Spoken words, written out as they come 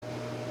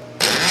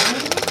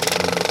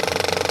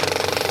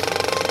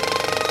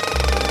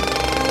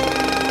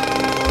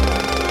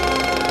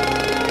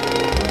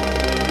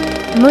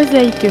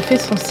Mosaique fait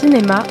son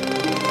cinéma.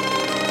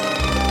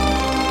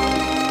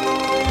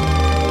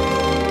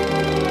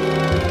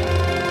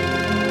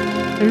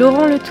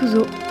 Laurent Le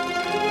Touzeau.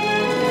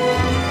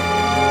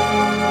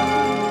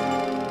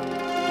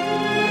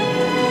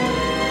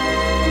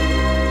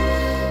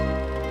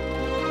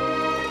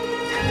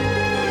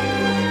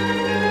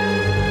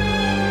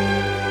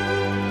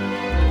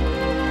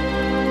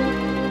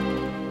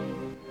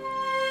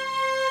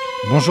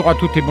 Bonjour à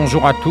toutes et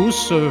bonjour à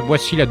tous.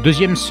 Voici la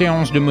deuxième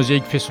séance de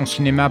Mosaique fait son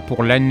cinéma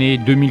pour l'année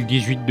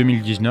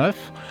 2018-2019.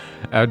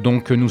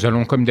 Donc nous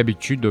allons comme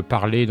d'habitude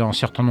parler d'un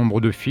certain nombre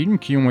de films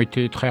qui ont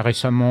été très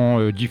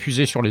récemment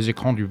diffusés sur les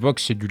écrans du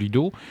Vox et du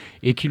Lido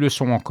et qui le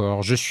sont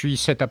encore. Je suis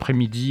cet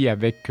après-midi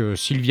avec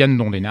Sylviane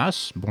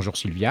Dondenas. Bonjour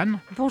Sylviane.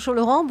 Bonjour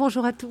Laurent,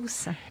 bonjour à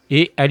tous.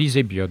 Et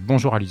Alizé Biot.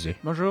 Bonjour Alizé.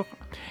 Bonjour.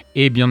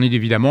 Et bien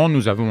évidemment,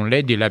 nous avons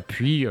l'aide et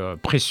l'appui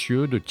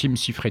précieux de Tim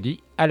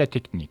Sifredi à la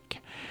technique.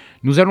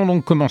 Nous allons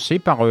donc commencer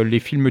par les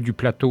films du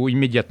plateau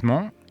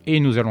immédiatement,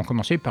 et nous allons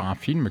commencer par un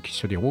film qui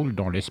se déroule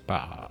dans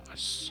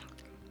l'espace.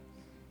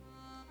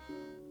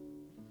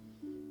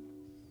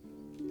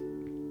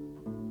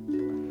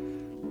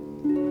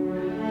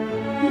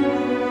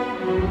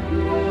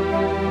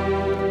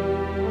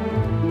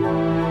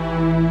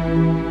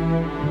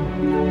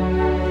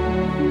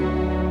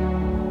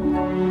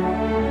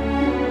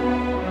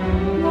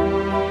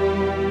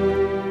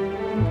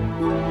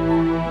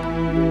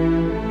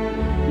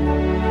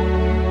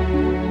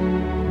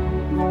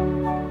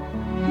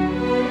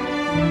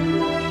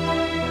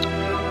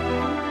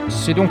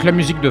 C'est donc la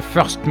musique de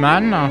First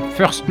Man.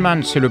 First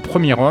Man, c'est le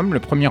premier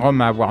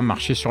homme à avoir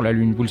marché sur la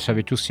Lune, vous le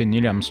savez tous, c'est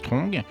Neil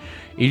Armstrong. Et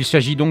il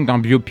s'agit donc d'un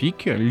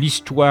biopic,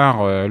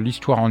 l'histoire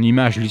en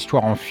images,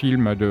 l'histoire en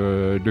film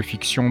de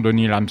fiction de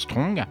Neil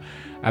Armstrong,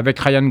 avec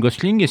Ryan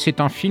Gosling. Et c'est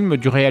un film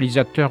du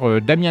réalisateur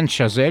Damien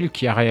Chazelle,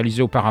 qui a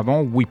réalisé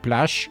auparavant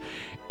Whiplash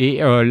et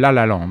La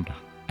La Land.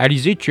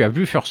 Alizé, tu as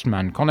vu First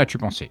Man, qu'en as-tu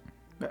pensé ?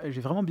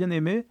 J'ai vraiment bien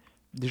aimé.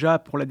 Déjà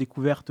pour la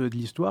découverte de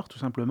l'histoire, tout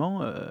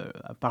simplement.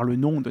 Par le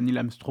nom de Neil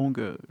Armstrong,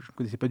 je ne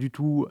connaissais pas du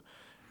tout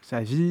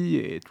sa vie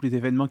et tous les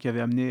événements qui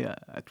avaient amené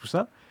à tout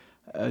ça.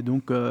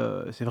 Donc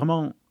c'est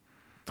vraiment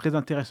très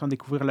intéressant de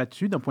découvrir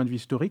là-dessus, d'un point de vue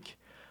historique.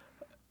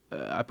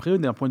 Après,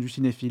 d'un point de vue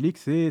cinéphilique,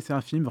 c'est un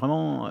film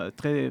vraiment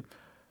très,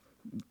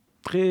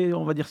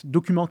 on va dire,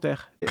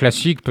 documentaire.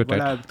 Classique peut-être.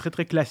 Voilà, très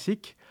très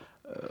classique.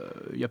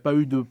 Il n'y a pas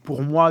eu,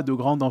 pour moi, de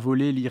grande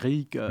envolée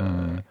lyrique.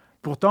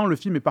 Pourtant, le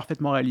film est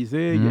parfaitement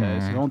réalisé,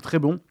 c'est vraiment très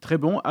bon,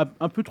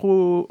 un peu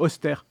trop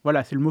austère.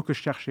 Voilà, c'est le mot que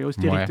je cherchais,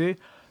 austérité,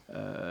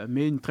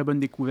 mais une très bonne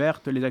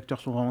découverte. Les acteurs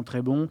sont vraiment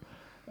très bons.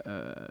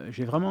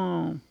 J'ai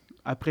vraiment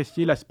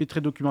apprécié l'aspect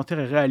très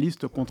documentaire et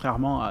réaliste,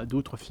 contrairement à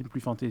d'autres films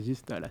plus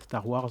fantaisistes, à la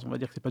Star Wars. On va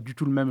dire que c'est pas du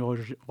tout le même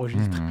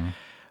registre.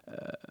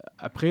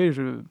 Après,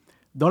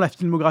 dans la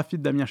filmographie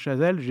de Damien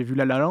Chazelle, j'ai vu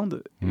La La Land,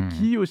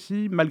 qui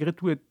aussi, malgré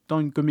tout, étant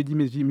une comédie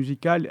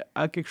musicale,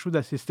 a quelque chose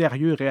d'assez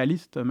sérieux et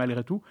réaliste,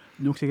 malgré tout.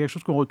 Donc c'est quelque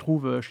chose qu'on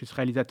retrouve chez ce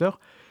réalisateur.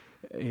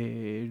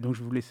 Et donc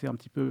je vais vous laisser un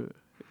petit peu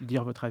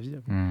dire votre avis.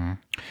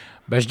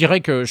 Je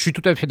dirais que je suis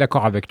tout à fait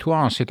d'accord avec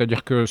toi,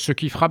 c'est-à-dire que ce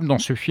qui frappe dans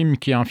ce film,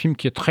 qui est un film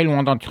qui est très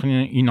loin d'être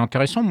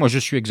inintéressant, moi je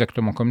suis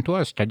exactement comme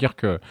toi, c'est-à-dire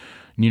que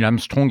Neil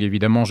Armstrong,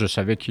 évidemment, je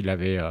savais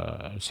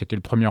c'était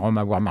le premier homme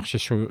à avoir marché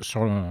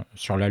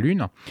sur la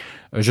Lune.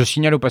 Je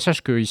signale au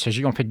passage qu'il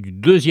s'agit en fait du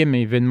deuxième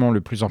événement le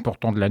plus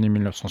important de l'année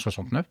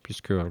 1969,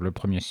 puisque le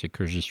premier, c'est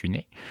que j'y suis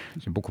né.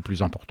 C'est beaucoup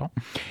plus important.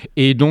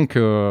 Et donc,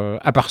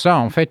 à part ça,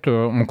 en fait,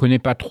 on ne connaît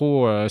pas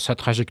trop sa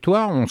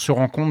trajectoire. On se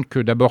rend compte que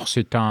d'abord,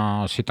 c'est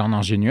un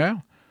ingénieur.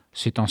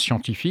 C'est un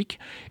scientifique.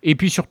 Et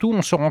puis surtout,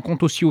 on se rend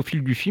compte aussi au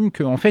fil du film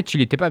qu'en fait, il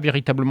n'était pas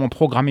véritablement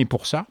programmé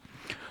pour ça.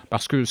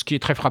 Parce que ce qui est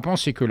très frappant,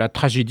 c'est que la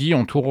tragédie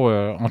entoure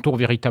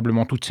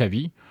véritablement toute sa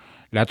vie.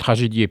 La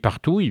tragédie est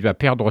partout. Il va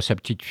perdre sa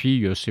petite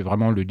fille, c'est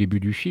vraiment le début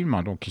du film,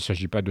 donc il ne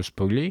s'agit pas de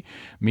spoiler,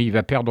 mais il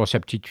va perdre sa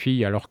petite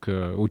fille alors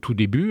qu'au tout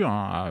début,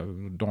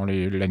 dans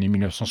l'année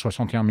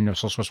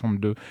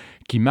 1961-1962,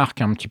 qui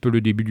marque un petit peu le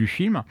début du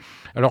film.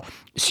 Alors,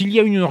 s'il y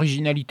a une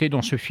originalité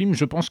dans ce film,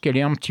 je pense qu'elle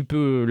est un petit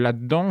peu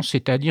là-dedans,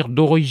 c'est-à-dire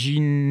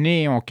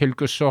d'originer en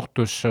quelque sorte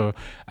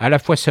à la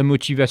fois sa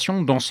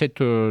motivation dans cette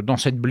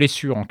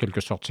blessure en quelque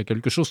sorte. C'est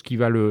quelque chose qui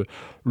va le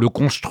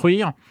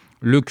construire,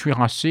 le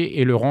cuirasser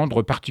et le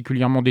rendre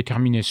particulièrement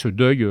déterminé. Ce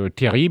deuil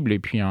terrible et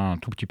puis un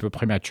tout petit peu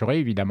prématuré,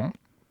 évidemment.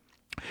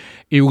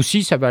 Et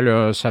aussi, ça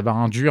va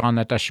induire un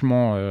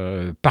attachement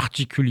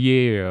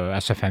particulier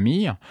à sa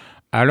famille,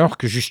 alors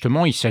que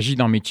justement, il s'agit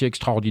d'un métier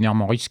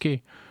extraordinairement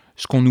risqué.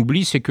 Ce qu'on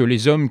oublie, c'est que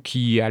les hommes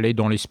qui allaient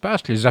dans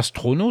l'espace, les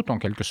astronautes en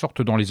quelque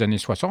sorte dans les années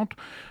 60,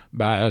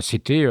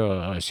 c'était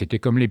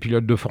comme les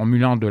pilotes de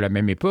Formule 1 de la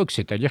même époque,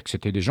 c'est-à-dire que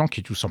c'était des gens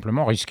qui tout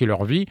simplement risquaient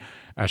leur vie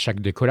à chaque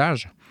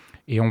décollage.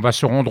 Et on va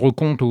se rendre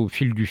compte au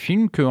fil du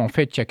film qu'en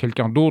fait, il y a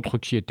quelqu'un d'autre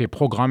qui était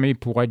programmé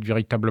pour être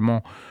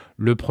véritablement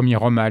le premier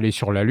homme à aller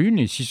sur la Lune.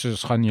 Et si ce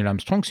sera Neil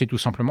Armstrong, c'est tout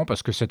simplement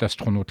parce que cet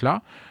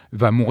astronaute-là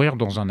va mourir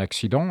dans un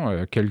accident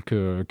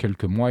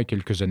quelques mois et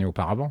quelques années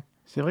auparavant.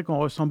 C'est vrai qu'on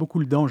ressent beaucoup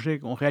le danger.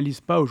 On ne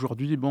réalise pas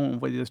aujourd'hui. Bon, on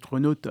voit des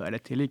astronautes à la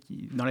télé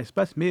dans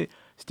l'espace, mais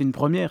c'était une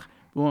première.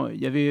 Bon, il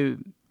y avait.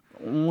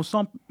 On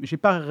sent. J'ai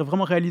pas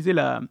vraiment réalisé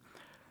la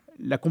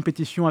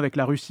compétition avec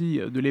la Russie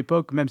de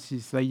l'époque, même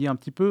si ça y est un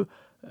petit peu.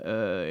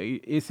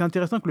 Et c'est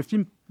intéressant que le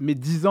film met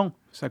 10 ans.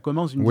 Ça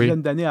commence une Oui.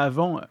 dizaine d'années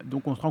avant.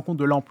 Donc on se rend compte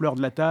de l'ampleur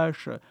de la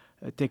tâche,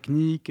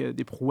 technique,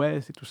 des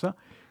prouesses et tout ça.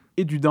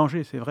 Et du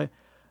danger, c'est vrai.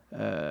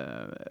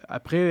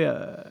 Après,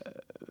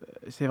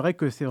 c'est vrai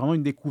que c'est vraiment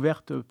une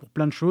découverte pour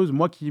plein de choses.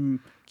 Moi qui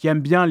aime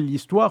bien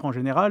l'histoire en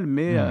général,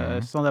 mais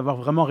sans avoir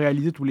vraiment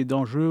réalisé tous les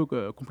dangers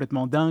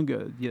complètement dingues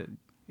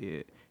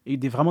et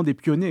vraiment des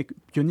pionniers,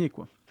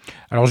 quoi.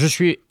 Alors, je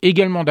suis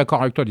également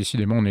d'accord avec toi,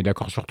 décidément, on est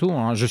d'accord sur tout,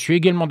 hein. Je suis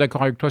également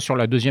d'accord avec toi sur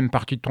la deuxième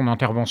partie de ton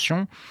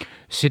intervention,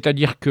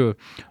 c'est-à-dire que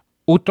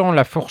autant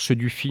la force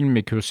du film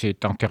est que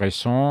c'est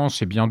intéressant,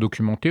 c'est bien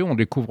documenté, on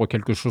découvre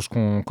quelque chose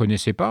qu'on ne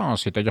connaissait pas, hein.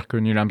 C'est-à-dire que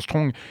Neil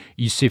Armstrong,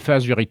 il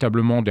s'efface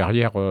véritablement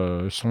derrière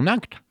son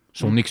acte,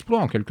 son exploit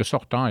en quelque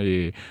sorte, hein,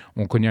 et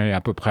on connaît à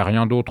peu près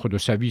rien d'autre de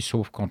sa vie,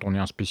 sauf quand on est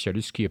un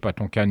spécialiste, ce qui n'est pas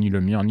ton cas, ni le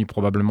mien, ni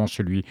probablement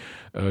celui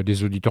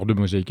des auditeurs de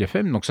Mosaique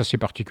FM, donc ça c'est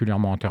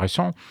particulièrement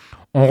intéressant.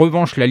 En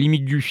revanche, la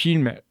limite du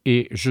film,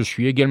 et je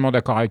suis également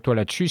d'accord avec toi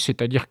là-dessus,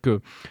 c'est-à-dire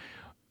que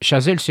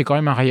Chazelle, c'est quand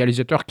même un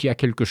réalisateur qui a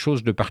quelque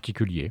chose de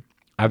particulier.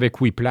 Avec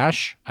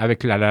Whiplash,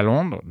 avec La La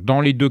Land, dans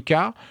les deux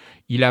cas,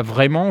 il a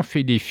vraiment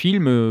fait des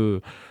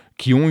films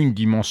qui ont une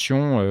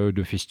dimension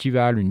de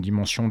festival, une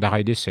dimension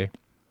d'arrêt d'essai.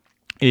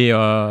 Et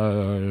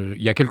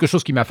il y a quelque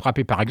chose qui m'a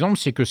frappé, par exemple,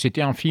 c'est que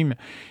c'était un film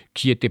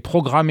qui était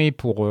programmé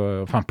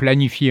enfin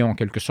planifié en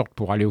quelque sorte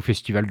pour aller au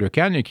Festival de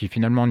Cannes et qui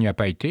finalement n'y a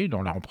pas été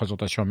dans la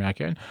représentation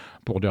américaine,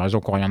 pour des raisons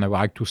qui n'ont rien à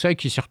voir avec tout ça, et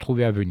qui s'est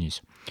retrouvé à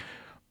Venise.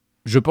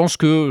 Je pense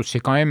que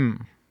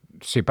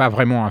c'est pas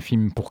vraiment un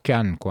film pour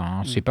Cannes, quoi,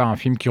 hein. C'est pas un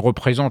film qui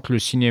représente le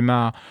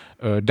cinéma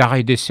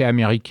d'arrêt d'essai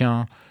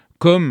américain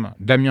comme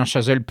Damien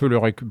Chazelle peut le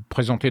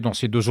représenter dans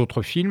ses deux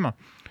autres films.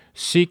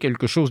 C'est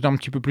quelque chose d'un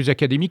petit peu plus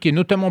académique, et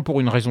notamment pour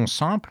une raison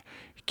simple,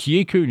 qui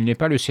est qu'il n'est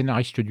pas le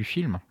scénariste du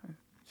film.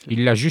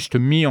 Il l'a juste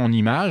mis en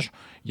image.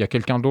 Il y a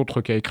quelqu'un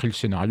d'autre qui a écrit le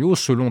scénario,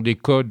 selon des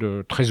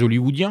codes très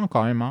hollywoodiens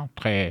quand même, hein,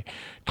 très,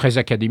 très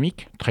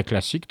académiques, très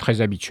classiques,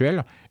 très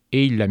habituels,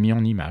 et il l'a mis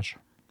en image.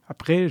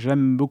 Après,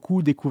 j'aime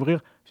beaucoup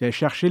découvrir, j'allais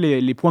chercher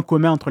les points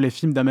communs entre les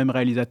films d'un même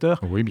réalisateur.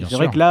 Oui, bien c'est sûr.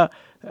 vrai que là,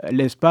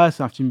 L'espace,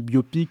 un film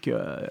biopic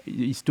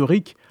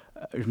historique,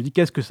 je me dis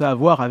qu'est-ce que ça a à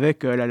voir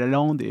avec La La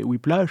Land et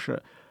Whiplash.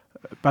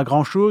 Pas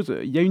grand-chose.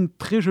 Il y a une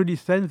très jolie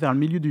scène vers le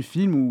milieu du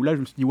film où là,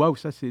 je me suis dit, waouh,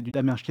 ça c'est du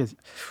Damien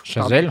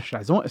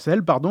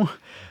Chazelle, pardon,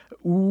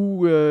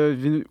 où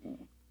Neil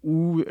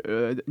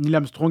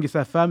Armstrong et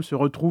sa femme se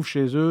retrouvent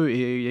chez eux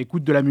et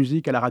écoutent de la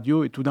musique à la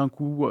radio, et tout d'un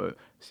coup,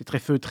 c'est très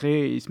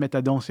feutré, et ils se mettent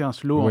à danser un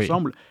slow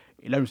ensemble.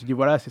 Et là, je me suis dit,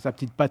 voilà, c'est sa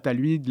petite patte à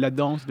lui, de la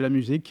danse, de la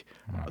musique,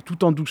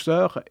 tout en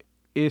douceur,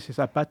 et c'est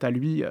sa patte à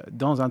lui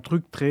dans un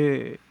truc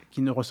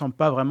qui ne ressemble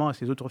pas vraiment à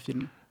ses autres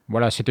films.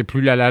 Voilà, c'était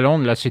plus La La Land,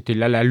 là c'était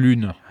La La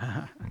Lune.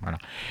 Voilà.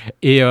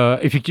 Et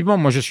effectivement,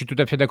 moi je suis tout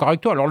à fait d'accord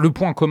avec toi. Alors le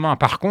point commun,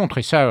 par contre,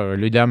 et ça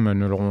les dames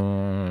ne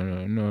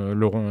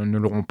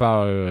l'auront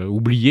pas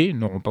oublié,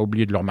 n'auront pas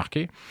oublié de le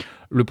remarquer,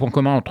 le point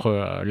commun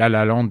entre La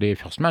La Land et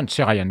First Man,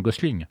 c'est Ryan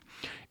Gosling.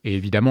 Et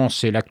évidemment,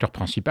 c'est l'acteur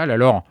principal.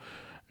 Alors,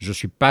 je ne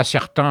suis pas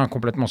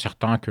complètement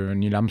certain que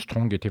Neil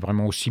Armstrong était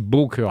vraiment aussi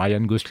beau que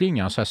Ryan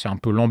Gosling, hein. Ça, c'est un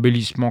peu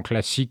l'embellissement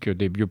classique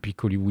des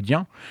biopics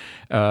hollywoodiens.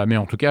 Mais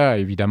en tout cas,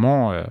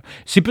 évidemment,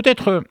 c'est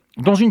peut-être,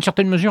 dans une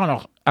certaine mesure,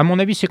 alors, à mon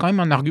avis, c'est quand même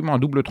un argument à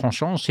double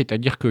tranchant,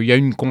 c'est-à-dire qu'il y a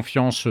une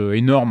confiance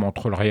énorme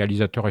entre le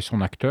réalisateur et son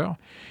acteur.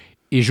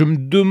 Et je me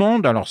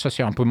demande, alors ça,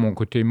 c'est un peu mon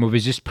côté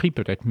mauvais esprit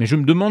peut-être, mais je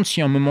me demande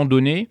si à un moment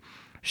donné,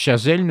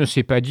 Chazelle ne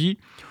s'est pas dit...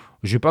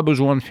 J'ai pas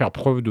besoin de faire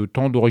preuve de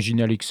tant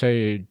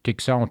d'originalité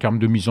que ça en termes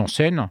de mise en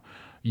scène.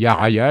 Il y a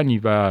Ryan,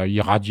 il va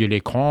irradier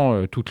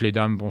l'écran, toutes les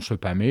dames vont se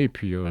pâmer, et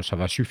puis ça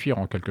va suffire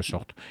en quelque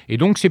sorte. Et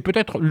donc c'est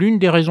peut-être l'une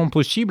des raisons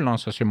possibles, hein,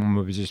 ça c'est mon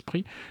mauvais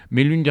esprit,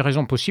 mais l'une des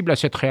raisons possibles à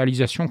cette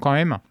réalisation quand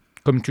même,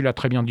 comme tu l'as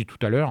très bien dit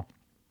tout à l'heure,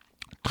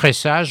 très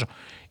sage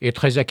et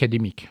très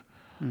académique.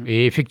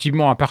 Et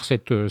effectivement, à part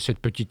cette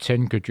petite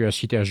scène que tu as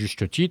citée à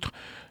juste titre,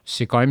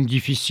 c'est quand même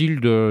difficile,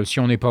 si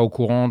on n'est pas au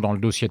courant dans le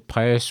dossier de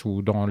presse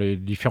ou dans les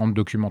différentes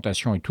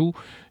documentations et tout,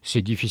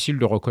 c'est difficile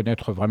de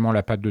reconnaître vraiment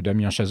la patte de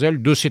Damien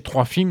Chazelle. De ces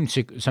trois films,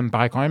 ça me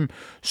paraît quand même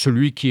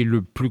celui qui est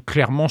le plus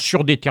clairement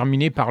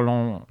surdéterminé par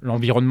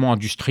l'environnement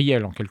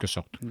industriel, en quelque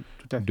sorte,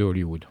 de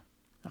Hollywood.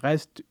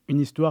 Reste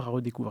une histoire à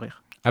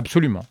redécouvrir.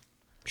 Absolument.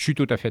 Je suis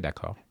tout à fait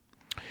d'accord.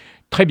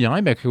 Très bien,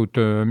 eh bien, écoute,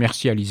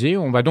 merci Alizé.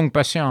 On va donc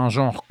passer à un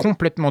genre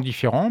complètement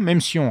différent,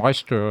 même si on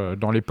reste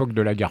dans l'époque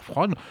de la guerre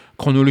froide.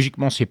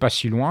 Chronologiquement, c'est pas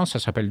si loin, ça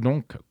s'appelle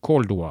donc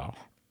Cold War.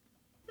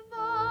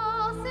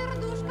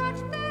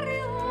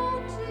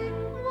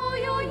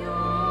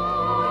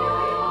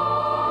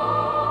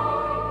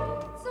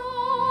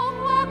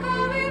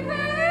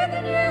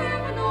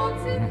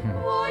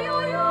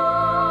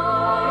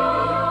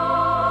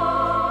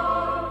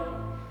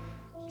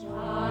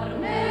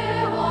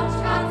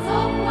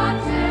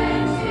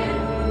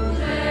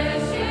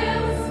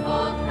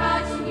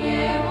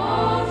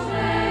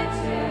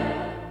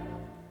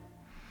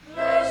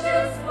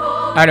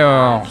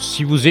 Alors,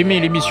 si vous aimez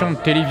l'émission de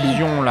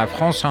télévision La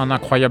France a un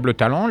incroyable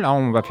talent, là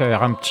on va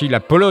faire un petit... La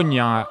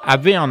Pologne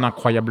avait un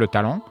incroyable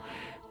talent,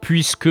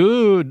 puisque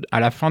à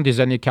la fin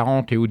des années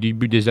 40 et au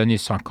début des années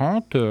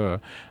 50,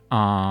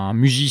 un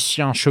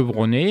musicien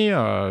chevronné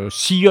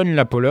sillonne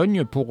la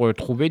Pologne pour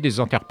trouver des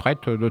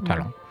interprètes de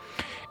talent.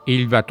 Et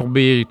il va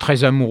tomber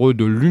très amoureux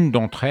de l'une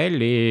d'entre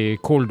elles, et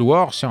Cold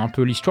War, c'est un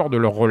peu l'histoire de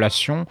leur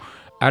relation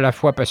à la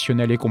fois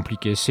passionnelle et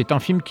compliquée. C'est un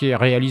film qui est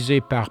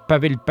réalisé par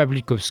Paweł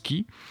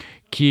Pawlikowski,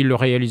 qui est le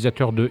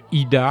réalisateur de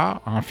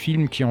Ida, un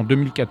film qui en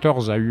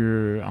 2014 a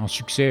eu un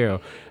succès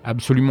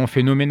absolument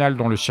phénoménal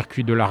dans le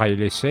circuit de l'art et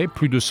l'essai,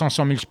 plus de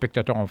 500 000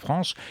 spectateurs en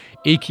France,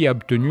 et qui a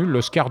obtenu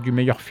l'Oscar du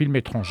meilleur film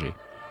étranger.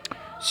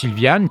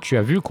 Sylviane, tu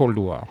as vu Cold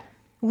War?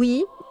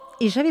 Oui,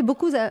 et j'avais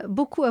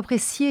beaucoup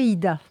apprécié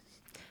Ida.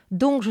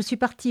 Donc, je suis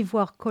partie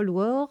voir Cold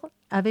War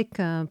avec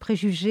un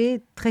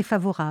préjugé très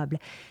favorable.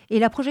 Et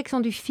la projection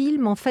du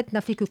film, en fait,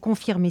 n'a fait que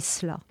confirmer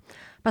cela.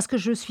 Parce que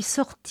je suis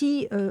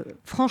sortie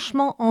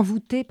franchement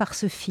envoûtée par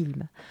ce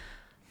film.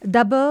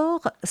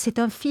 D'abord, c'est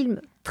un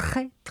film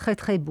très, très,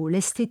 très beau.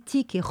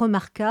 L'esthétique est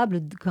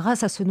remarquable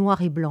grâce à ce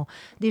noir et blanc.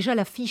 Déjà,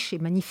 l'affiche est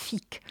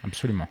magnifique.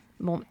 Absolument.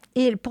 Bon,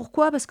 et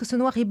pourquoi? Parce que ce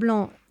noir et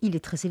blanc, il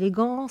est très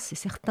élégant, c'est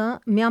certain,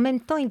 mais en même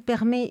temps, il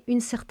permet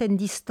une certaine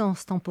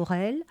distance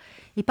temporelle.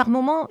 Et par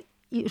moments,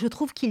 je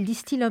trouve qu'il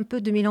distille un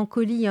peu de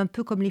mélancolie, un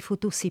peu comme les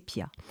photos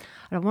sépia.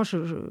 Alors moi, j'ai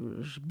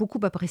beaucoup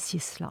apprécié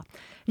cela.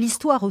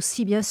 L'histoire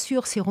aussi, bien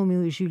sûr, c'est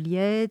Roméo et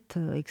Juliette,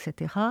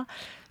 etc.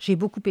 J'ai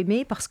beaucoup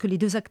aimé parce que les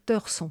deux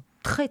acteurs sont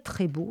très,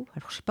 très beaux.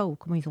 Alors, je ne sais pas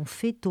comment ils ont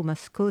fait, Thomas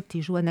Scott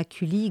et Joanna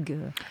Kulig.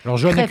 Alors,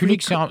 Joanna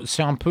Kulig,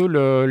 c'est un peu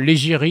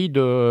l'égérie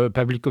de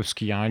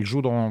Pawlikowski. Elle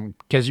joue dans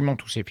quasiment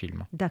tous ses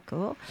films.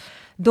 D'accord.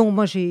 Donc,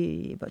 moi,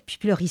 puis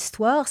leur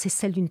histoire, c'est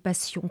celle d'une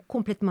passion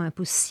complètement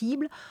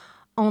impossible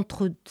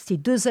entre ces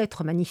deux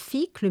êtres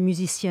magnifiques, le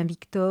musicien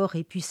Victor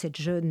et puis cette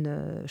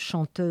jeune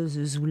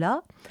chanteuse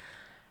Zula.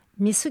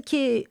 Mais ce qui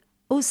est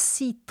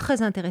aussi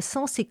très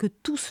intéressant, c'est que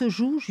tout se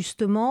joue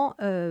justement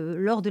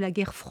lors de la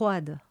guerre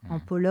froide en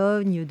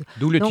Pologne.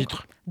 D'où le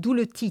titre. D'où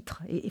le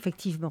titre,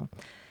 effectivement.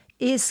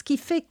 Et ce qui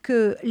fait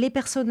que les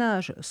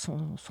personnages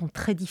sont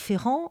très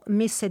différents,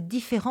 mais cette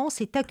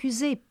différence est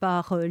accusée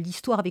par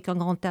l'histoire avec un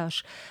grand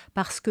H.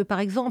 Parce que,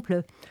 par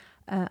exemple,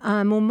 à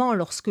un moment,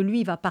 lorsque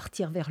lui va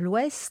partir vers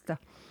l'ouest,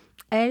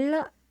 elle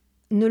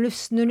ne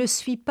le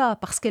suit pas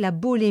parce qu'elle a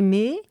beau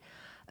l'aimer.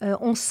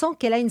 On sent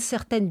qu'elle a une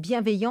certaine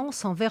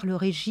bienveillance envers le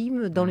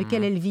régime dans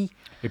lequel elle vit.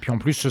 Et puis en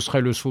plus, ce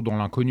serait le saut dans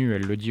l'inconnu,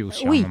 elle le dit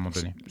aussi à un moment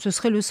donné. Oui, ce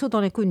serait le saut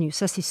dans l'inconnu,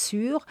 ça c'est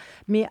sûr.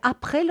 Mais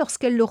après,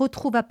 lorsqu'elle le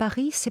retrouve à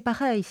Paris, c'est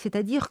pareil.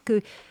 C'est-à-dire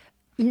qu'ils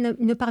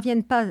ne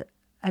parviennent pas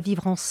à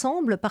vivre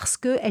ensemble parce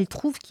qu'elle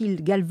trouve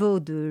qu'il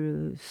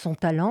galvaude son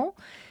talent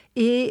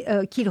et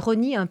qu'il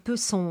renie un peu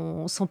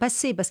son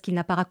passé, parce qu'il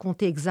n'a pas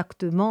raconté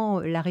exactement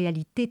la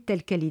réalité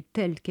telle qu'elle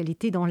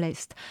était dans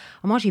l'Est.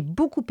 Alors moi, j'ai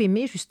beaucoup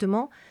aimé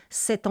justement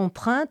cette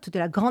empreinte de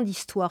la grande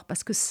histoire,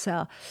 parce que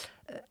ça,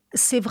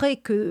 c'est vrai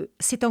que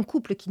c'est un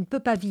couple qui ne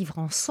peut pas vivre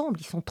ensemble,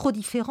 ils sont trop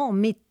différents,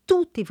 mais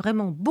tout est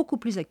vraiment beaucoup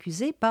plus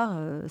accusé par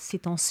ces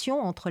tensions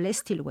entre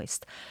l'Est et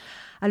l'Ouest.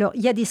 Alors,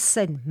 il y a des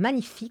scènes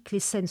magnifiques, les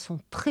scènes sont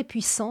très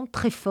puissantes,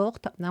 très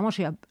fortes. Moi,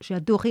 j'ai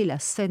adoré la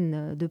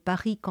scène de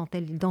Paris quand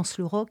elle danse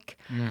le rock.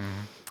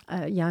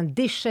 Il y a un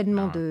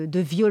déchaînement de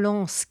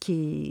violence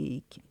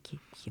qui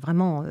est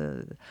vraiment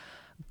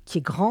qui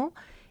est grand.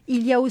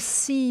 Il y a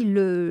aussi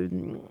le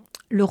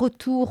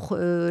retour,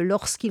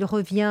 lorsqu'il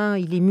revient,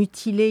 il est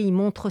mutilé, il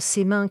montre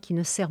ses mains qui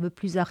ne servent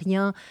plus à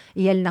rien,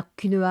 et elle n'a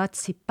qu'une hâte,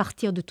 c'est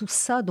partir de tout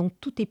ça. Donc,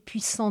 tout est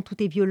puissant,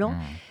 tout est violent.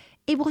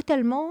 Et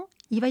brutalement,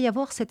 il va y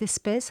avoir cette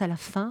espèce, à la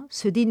fin,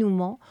 ce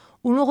dénouement,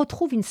 où l'on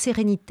retrouve une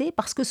sérénité,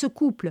 parce que ce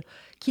couple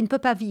qui ne peut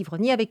pas vivre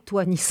ni avec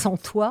toi, ni sans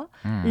toi,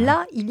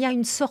 là, il y a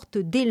une sorte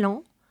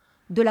d'élan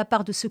de la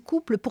part de ce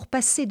couple pour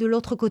passer de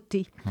l'autre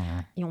côté.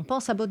 Et on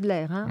pense à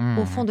Baudelaire,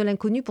 au fond de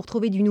l'inconnu pour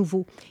trouver du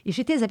nouveau. Et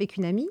j'étais avec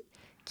une amie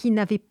qui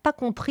n'avait pas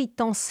compris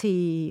tant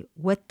c'est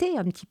ouaté,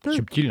 un petit peu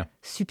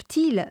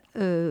subtil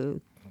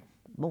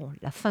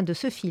la fin de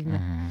ce film.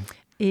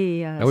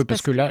 Et, oui,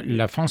 parce que là,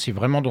 la fin, c'est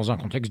vraiment dans un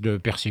contexte de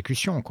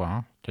persécution,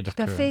 quoi. C'est-à-dire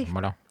tout à fait.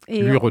 Voilà,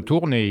 et lui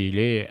retourne et il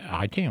est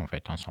arrêté, en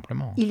fait,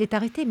 simplement. Il est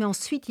arrêté, mais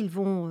ensuite, ils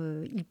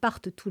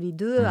partent tous les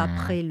deux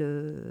après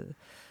le...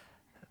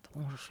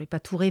 Bon, je ne vais pas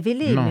tout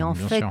révéler, mais en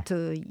fait,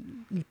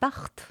 ils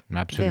partent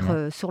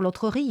sur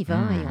l'autre rive,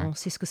 et on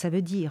sait ce que ça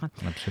veut dire.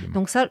 Absolument.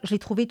 Donc ça, je l'ai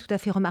trouvé tout à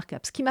fait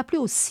remarquable. Ce qui m'a plu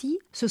aussi,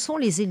 ce sont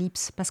les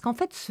ellipses, parce qu'en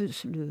fait,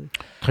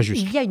 Très juste.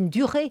 il y a une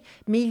durée,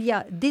 mais il y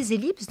a des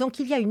ellipses, donc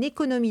il y a une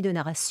économie de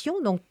narration,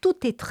 donc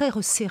tout est très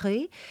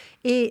resserré,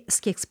 et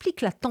ce qui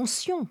explique la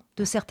tension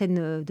de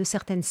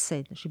certaines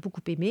scènes. J'ai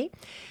beaucoup aimé.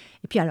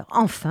 Et puis alors,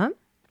 enfin,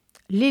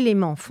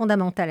 l'élément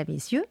fondamental à mes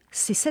yeux,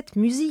 c'est cette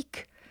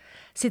musique.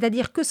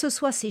 C'est-à-dire que ce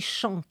soit ces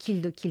chants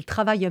qu'il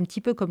travaille un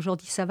petit peu comme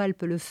Jordi Savall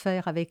peut le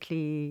faire avec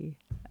les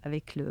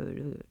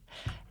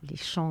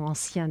chants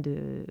anciens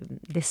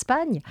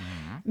d'Espagne,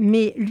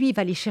 mais lui, il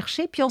va les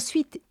chercher, puis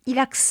ensuite, il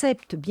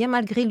accepte, bien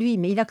malgré lui,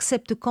 mais il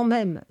accepte quand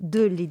même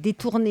de les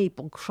détourner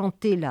pour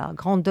chanter la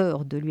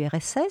grandeur de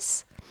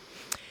l'URSS.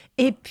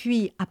 Et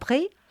puis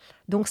après,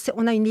 donc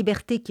on a une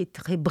liberté qui est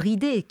très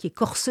bridée, qui est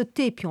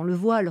corsetée, puis on le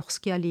voit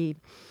lorsqu'il y a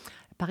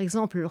par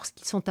exemple,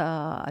 lorsqu'ils sont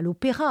à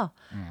l'opéra,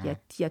 il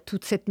y a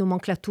toute cette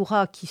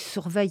nomenclatura qui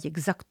surveille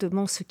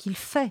exactement ce qu'il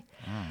fait.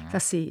 Ça,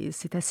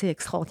 c'est assez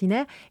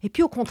extraordinaire. Et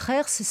puis, au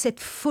contraire, c'est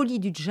cette folie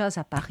du jazz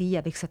à Paris,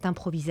 avec cette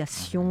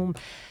improvisation.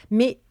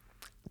 Mais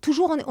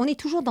toujours, on est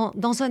toujours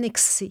dans un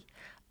excès.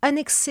 Un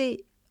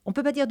excès, on ne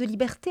peut pas dire de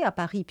liberté à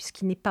Paris,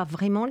 puisqu'il n'est pas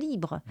vraiment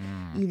libre.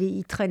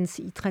 Il traîne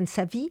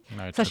sa vie.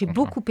 Ouais, Ça, j'ai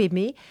comprends. beaucoup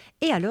aimé.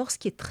 Et alors, ce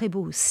qui est très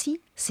beau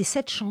aussi, c'est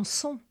cette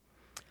chanson.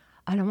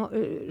 Alors,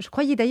 je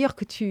croyais d'ailleurs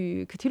que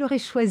tu l'aurais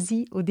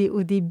choisie au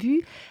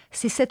début.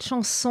 C'est cette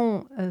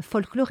chanson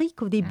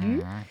folklorique au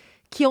début,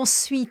 qui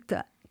ensuite,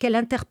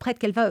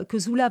 que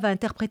Zoula va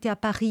interpréter à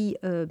Paris,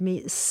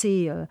 mais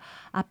c'est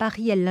à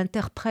Paris, elle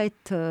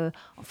l'interprète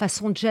en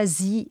façon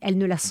jazzy, elle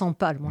ne la sent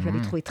pas. Moi, je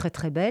l'avais trouvée très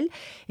très belle.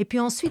 Et puis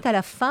ensuite, à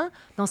la fin,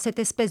 dans cette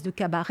espèce de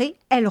cabaret,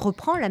 elle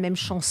reprend la même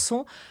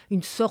chanson,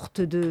 une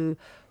sorte de,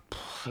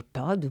 je sais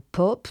pas, de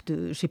pop,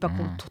 j'ai pas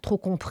trop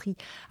compris.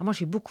 Alors, moi,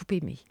 j'ai beaucoup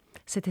aimé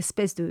cette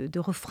espèce de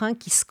refrain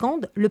qui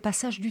scande le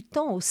passage du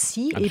temps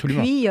aussi,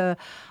 Absolument. et puis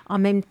en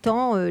même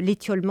temps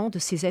l'étiolement de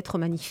ces êtres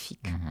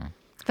magnifiques.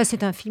 Enfin,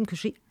 c'est un film que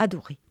j'ai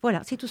adoré.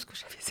 Voilà, c'est tout ce que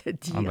j'avais à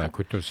dire. Ah bah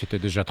écoute, c'était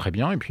déjà très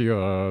bien. Et puis,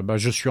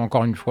 je suis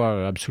encore une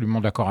fois absolument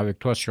d'accord avec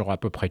toi sur à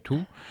peu près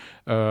tout.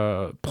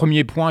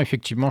 Premier point,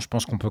 effectivement, je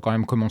pense qu'on peut quand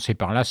même commencer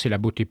par là, c'est la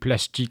beauté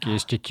plastique et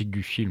esthétique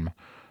du film.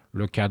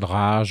 Le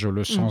cadrage,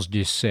 le sens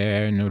des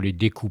scènes, les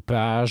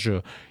découpages,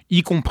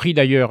 y compris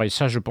d'ailleurs, et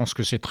ça je pense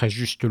que c'est très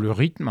juste, le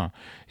rythme.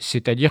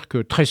 C'est-à-dire que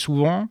très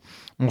souvent,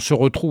 on se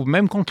retrouve,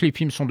 même quand les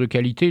films sont de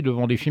qualité,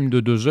 devant des films de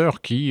 2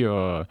 heures qui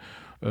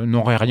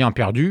n'auraient rien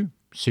perdu,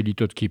 c'est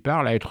Litote qui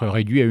parle, à être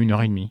réduit à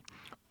 1h30.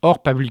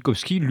 Or,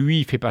 Pawlikowski, lui,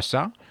 il ne fait pas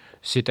ça.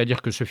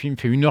 C'est-à-dire que ce film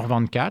fait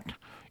 1h24.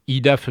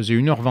 Ida faisait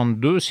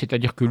 1h22,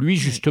 c'est-à-dire que lui,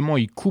 justement,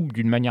 il coupe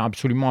d'une manière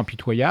absolument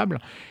impitoyable,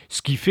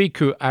 ce qui fait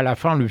qu'à la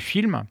fin, le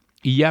film,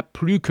 il n'y a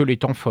plus que les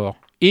temps forts.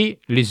 Et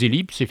les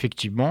ellipses,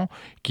 effectivement,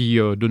 qui,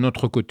 de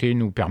notre côté,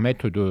 nous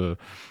permettent de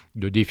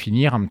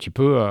définir un petit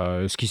peu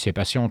ce qui s'est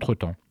passé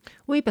entre-temps.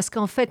 Oui, parce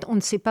qu'en fait, on ne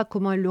sait pas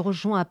comment elle le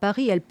rejoint à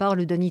Paris. Elle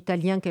parle d'un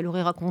Italien qu'elle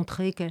aurait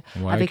rencontré,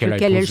 avec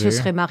lequel elle se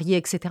serait mariée,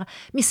 etc.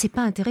 Mais c'est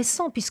pas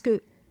intéressant, puisque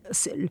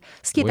ce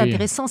qui est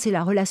intéressant, c'est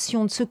la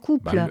relation de ce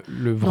couple.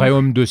 Le vrai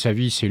homme de sa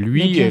vie, c'est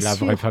lui, et la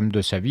sûr, vraie femme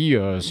de sa vie,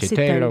 c'est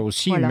elle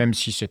aussi, voilà. même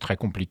si c'est très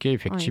compliqué,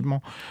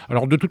 effectivement.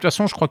 Alors, de toute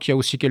façon, je crois qu'il y a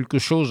aussi quelque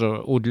chose,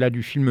 au-delà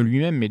du film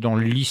lui-même, mais dans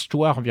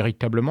l'histoire,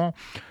 véritablement,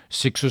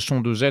 c'est que ce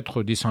sont 2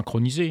 êtres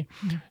désynchronisés.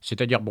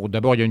 C'est-à-dire,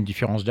 d'abord, il y a une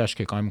différence d'âge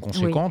qui est quand même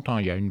conséquente.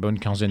 Il y a une bonne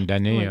quinzaine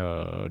d'années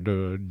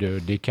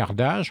d'écart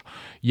d'âge.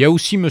 Il y a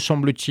aussi, me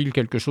semble-t-il,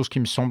 quelque chose qui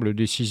me semble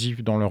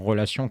décisif dans leur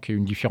relation, qui est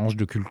une différence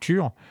de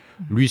culture.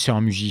 Lui, c'est un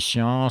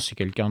musicien, c'est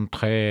quelqu'un de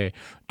très,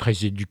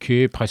 très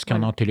éduqué, presque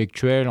un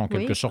intellectuel, en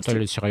quelque sorte,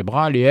 elle est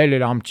cérébrale. Et elle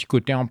a un petit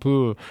côté un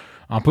peu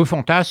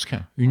fantasque,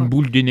 une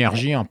boule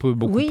d'énergie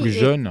beaucoup plus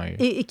jeune.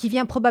 Et qui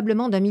vient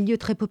probablement d'un milieu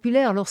très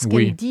populaire,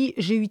 lorsqu'elle dit «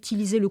 J'ai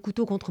utilisé le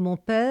couteau contre mon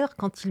père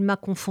quand il m'a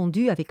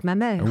confondu avec ma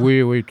mère ».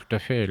 Oui, tout à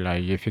fait, là,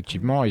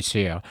 effectivement. Et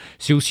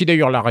c'est aussi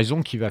d'ailleurs la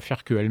raison qui va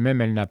faire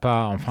qu'elle-même, elle n'a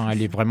pas... Enfin,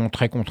 elle est vraiment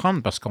très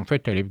contrainte, parce qu'en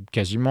fait, elle est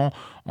quasiment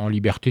en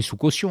liberté sous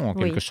caution, en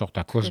quelque sorte,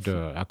 à cause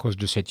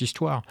de cette histoire.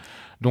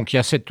 Donc, il y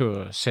a cette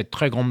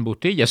très grande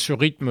beauté, il y a ce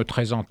rythme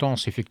très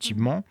intense,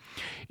 effectivement.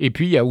 Et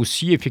puis, il y a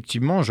aussi,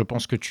 effectivement, je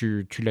pense que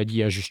tu l'as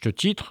dit à juste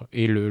titre,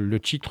 et le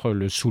titre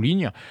le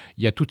souligne,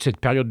 il y a toute cette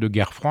période de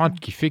guerre froide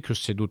qui fait que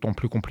c'est d'autant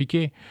plus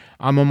compliqué.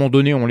 À un moment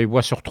donné, on les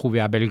voit se retrouver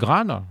à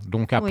Belgrade,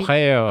 donc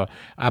après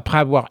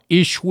avoir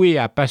échoué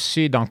à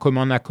passer d'un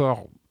commun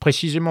accord,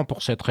 précisément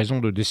pour cette raison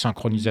de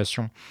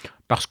désynchronisation,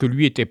 parce que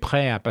lui était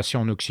prêt à passer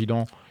en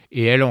Occident,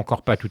 et elle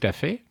encore pas tout à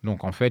fait.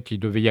 Donc en fait, ils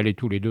devaient y aller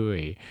tous les deux,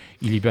 et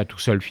il y va tout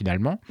seul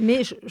finalement.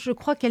 Mais je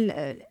crois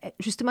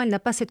justement, elle n'a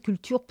pas cette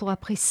culture pour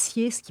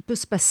apprécier ce qui peut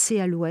se passer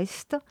à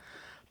l'Ouest,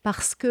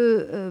 parce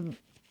que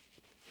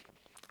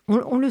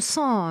on le sent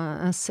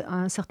à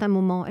un certain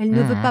moment. Elle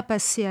ne veut pas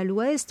passer à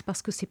l'Ouest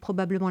parce que c'est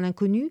probablement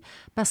l'inconnu,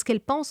 parce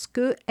qu'elle pense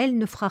qu'elle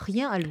ne fera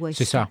rien à l'Ouest.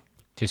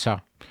 C'est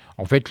ça.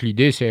 En fait,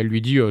 l'idée, c'est, elle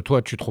lui dit,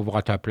 toi, tu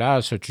trouveras ta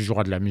place, tu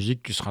joueras de la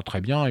musique, tu seras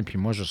très bien, et puis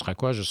moi, je serai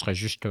quoi ? Je serai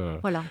juste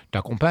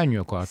ta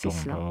compagne, quoi.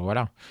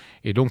 Voilà.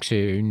 Et donc,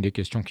 c'est une des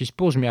questions qui se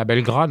posent. Mais à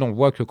Belgrade, on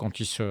voit que quand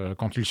il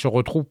se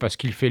retrouve, parce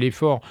qu'il fait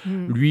l'effort,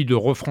 lui, de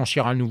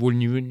refranchir à nouveau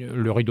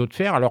le rideau de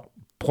fer, alors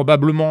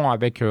probablement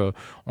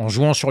en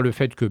jouant sur le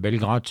fait que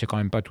Belgrade, c'est quand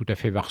même pas tout à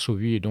fait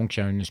Varsovie, et donc il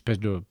y a une espèce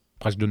de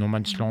presque de no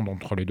man's land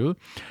entre les deux.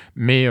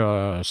 Mais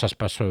ça se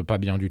passe pas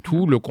bien du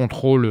tout. Le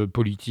contrôle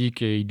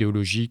politique et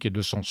idéologique et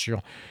de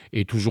censure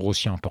est toujours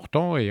aussi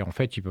important. Et en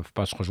fait, ils peuvent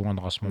pas se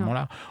rejoindre à ce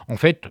moment-là. En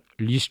fait,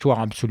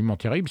 l'histoire absolument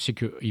terrible, c'est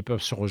qu'ils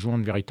peuvent se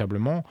rejoindre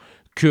véritablement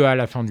qu'à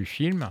la fin du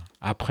film,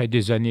 après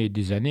des années et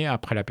des années,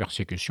 après la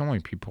persécution, et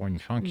puis pour une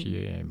fin qui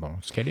est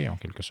ce qu'elle est en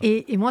quelque sorte.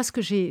 Et moi, ce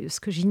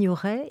que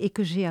j'ignorais et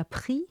que j'ai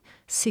appris,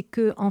 c'est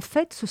que en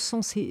fait,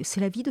 c'est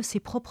la vie de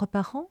ses propres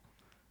parents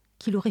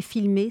qu'il aurait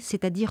filmé,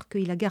 c'est-à-dire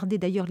qu'il a gardé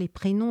d'ailleurs les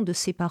prénoms de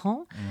ses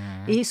parents,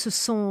 et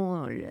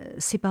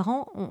ses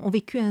parents ont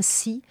vécu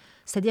ainsi,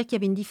 c'est-à-dire qu'il y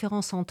avait une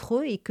différence entre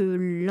eux et que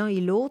l'un et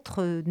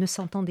l'autre ne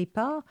s'entendaient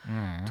pas,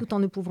 tout en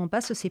ne pouvant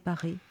pas se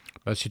séparer.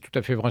 C'est tout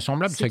à fait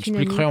vraisemblable. C'est Ça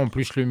expliquerait en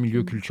plus le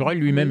milieu culturel.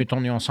 Lui-même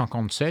étant né en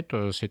 57,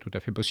 c'est tout à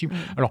fait possible.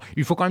 Alors,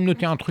 il faut quand même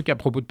noter un truc à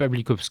propos de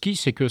Pawlikowski,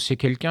 c'est que c'est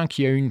quelqu'un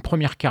qui a eu une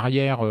première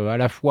carrière à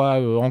la fois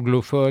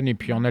anglophone et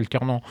puis en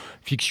alternant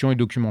fiction et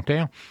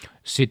documentaire.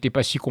 C'était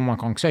pas si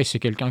convaincant que ça, et c'est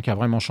quelqu'un qui a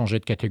vraiment changé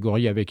de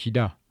catégorie avec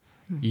Ida.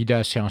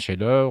 Ida, c'est un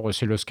chef-d'œuvre,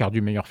 c'est l'Oscar du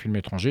meilleur film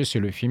étranger, c'est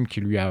le film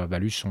qui lui a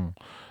valu son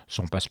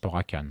passeport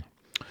à Cannes.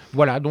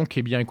 Voilà, donc,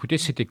 écoutez,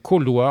 c'était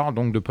Cold War,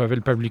 donc de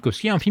Paweł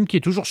Pawlikowski, un film qui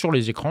est toujours sur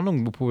les écrans,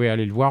 donc vous pouvez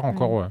aller le voir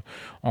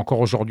encore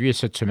aujourd'hui et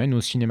cette semaine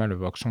au cinéma Le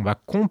Vox. On va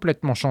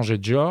complètement changer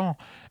de genre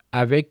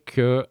avec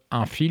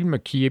un film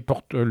qui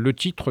porte le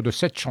titre de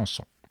cette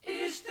chanson.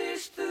 Is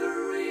this the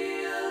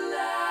real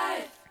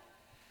life?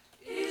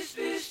 Is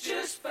this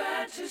just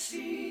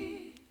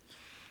fantasy?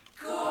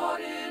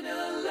 Caught in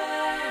a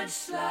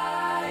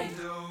landslide,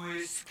 no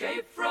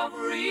escape from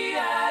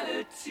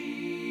reality.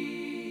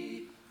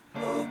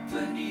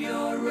 Open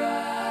your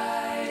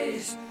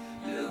eyes,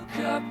 look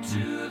up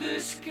to the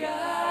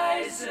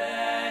skies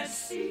and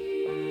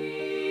see.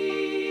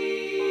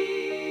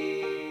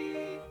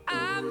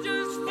 I'm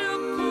just a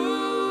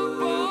poor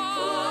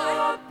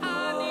boy, I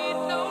need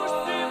no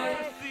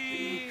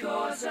sympathy,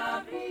 because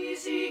I'm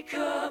easy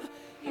come,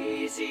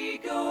 easy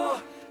go,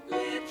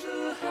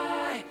 little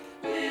high,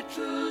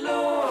 little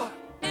low.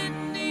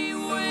 Any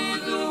way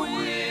the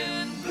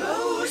wind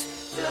blows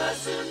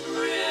doesn't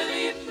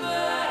really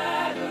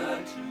matter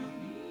to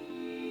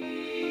me,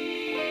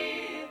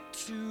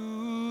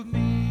 to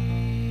me.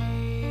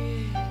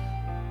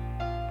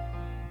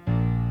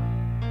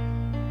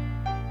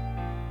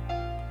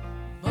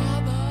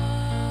 Mama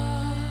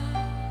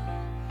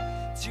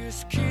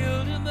just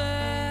killed a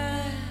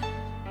man,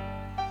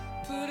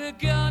 put a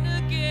gun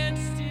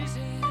against his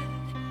head,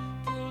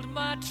 pulled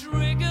my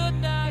trigger,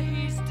 now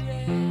he's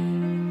dead.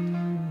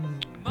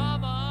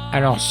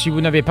 Alors, si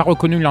vous n'avez pas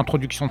reconnu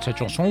l'introduction de cette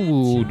chanson,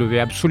 vous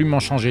devez absolument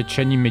changer de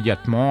chaîne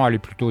immédiatement, allez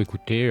plutôt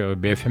écouter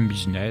BFM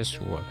Business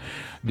ou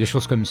des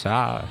choses comme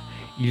ça.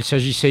 Il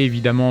s'agissait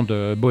évidemment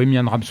de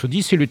Bohemian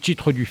Rhapsody, c'est le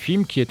titre du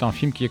film, qui est un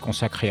film qui est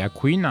consacré à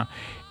Queen.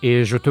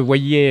 Et je te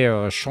voyais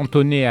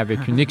chantonner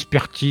avec une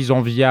expertise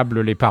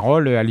enviable les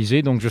paroles,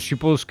 Alizé, donc je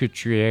suppose que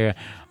tu es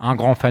un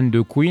grand fan de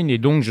Queen, et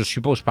donc je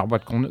suppose par voie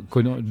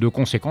de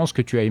conséquence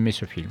que tu as aimé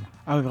ce film.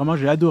 Ah, vraiment,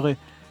 j'ai adoré.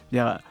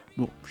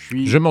 Bon,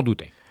 Je m'en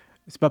doutais.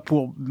 C'est pas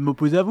pour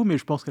m'opposer à vous, mais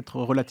je pense qu'être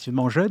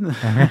relativement jeune.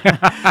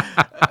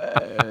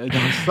 Dans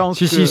le sens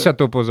si, ça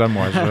t'oppose à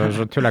moi,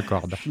 je te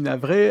l'accorde. Je suis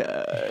navré,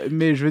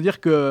 mais je veux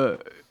dire que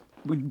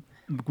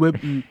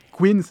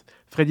Queen,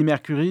 Freddie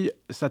Mercury,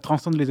 ça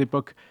transcende les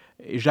époques.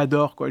 Et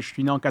j'adore, quoi. Je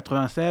suis né en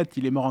 87,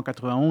 il est mort en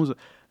 91.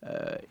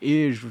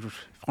 Et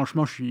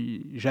franchement,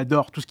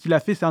 j'adore. Tout ce qu'il a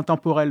fait, c'est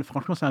intemporel.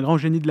 Franchement, c'est un grand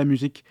génie de la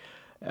musique.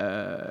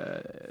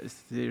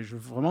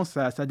 Vraiment,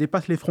 ça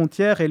dépasse les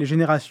frontières et les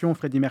générations,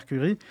 Freddie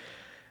Mercury.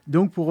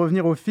 Donc, pour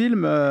revenir au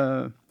film,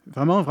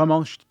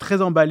 vraiment, je suis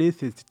très emballé,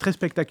 c'est très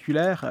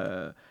spectaculaire.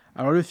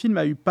 Alors, le film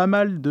a eu pas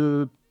mal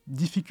de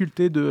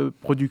difficultés de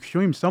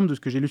production, il me semble, de ce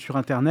que j'ai lu sur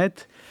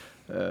Internet.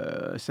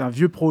 C'est un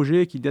vieux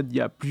projet qui date d'il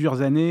y a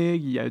plusieurs années.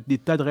 Il y a des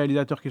tas de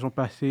réalisateurs qui sont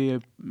passés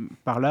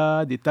par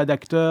là, des tas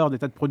d'acteurs, des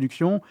tas de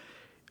productions.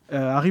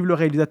 Arrive le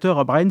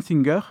réalisateur Bryan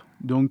Singer.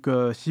 Donc,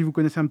 si vous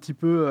connaissez un petit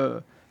peu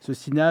ce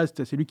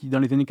cinéaste, c'est lui qui, dans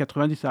les années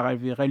 90, a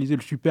réalisé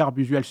le superbe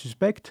Usual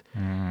Suspect,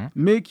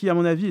 mais qui, à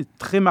mon avis, est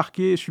très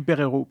marqué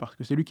super-héros, parce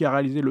que c'est lui qui a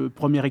réalisé le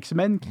premier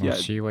X-Men,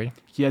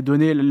 qui a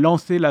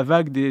lancé la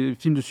vague des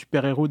films de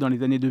super-héros dans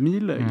les années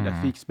 2000. Il a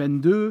fait X-Men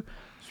 2,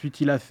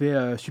 ensuite il a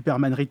fait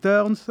Superman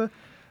Returns,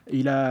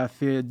 il a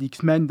fait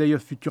X-Men Day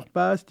of Future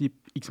Past,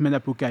 X-Men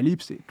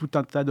Apocalypse et tout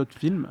un tas d'autres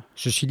films.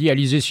 Ceci dit,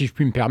 Alizé, si je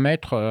puis me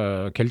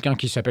permettre, quelqu'un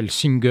qui s'appelle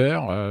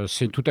Singer,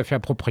 c'est tout à fait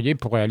approprié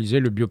pour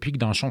réaliser le biopic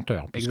d'un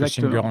chanteur. Parce que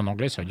Singer en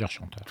anglais, ça veut dire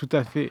chanteur. Tout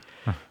à fait.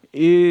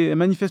 Et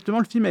manifestement,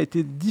 le film a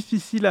été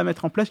difficile à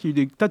mettre en place. Il y a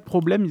eu des tas de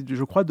problèmes,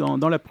 je crois,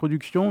 dans la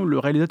production. Le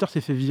réalisateur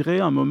s'est fait virer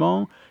à un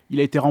moment. Il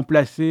a été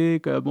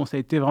remplacé. Ça a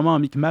été vraiment un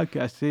micmac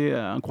assez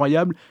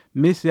incroyable.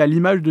 Mais c'est à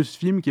l'image de ce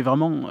film qui est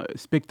vraiment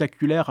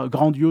spectaculaire,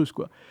 grandiose,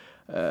 quoi.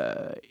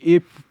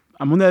 Et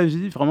à mon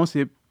avis, vraiment,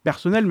 c'est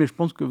personnel, mais je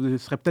pense que vous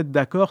serez peut-être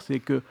d'accord, c'est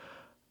que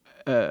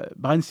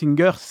Bryan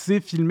Singer sait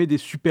filmer des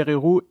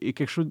super-héros et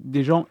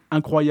des gens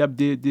incroyables,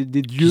 des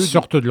dieux. Qui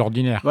sortent de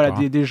l'ordinaire. Voilà,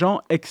 quoi. des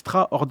gens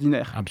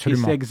extraordinaires.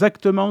 Absolument. Et c'est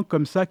exactement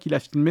comme ça qu'il a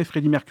filmé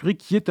Freddie Mercury,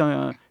 qui est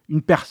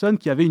une personne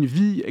qui avait une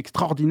vie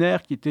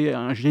extraordinaire, qui était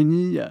un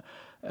génie,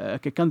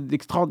 quelqu'un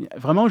d'extraordinaire.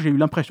 Vraiment, j'ai eu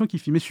l'impression qu'il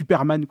filmait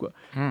Superman, quoi.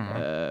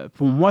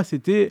 Pour moi,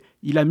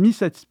 il a mis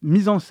cette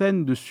mise en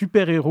scène de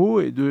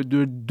super-héros et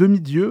de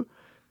demi-dieux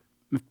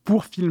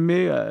pour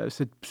filmer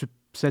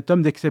cet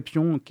homme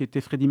d'exception qui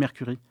était Freddie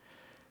Mercury.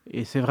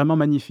 Et c'est vraiment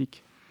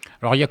magnifique.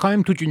 Alors, il y a quand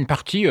même toute une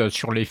partie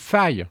sur les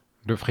failles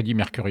de Freddie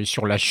Mercury,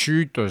 sur la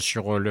chute,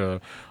 sur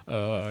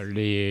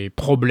les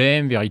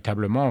problèmes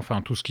véritablement,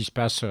 enfin tout ce qui se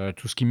passe,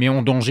 tout ce qui met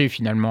en danger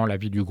finalement la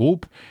vie du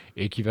groupe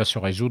et qui va se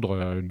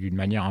résoudre d'une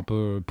manière un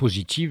peu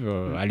positive,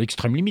 à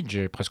l'extrême limite,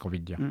 j'ai presque envie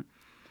de dire.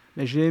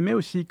 Mais j'ai aimé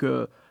aussi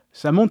que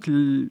ça montre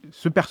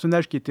ce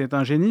personnage qui était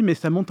un génie, mais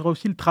ça montre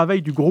aussi le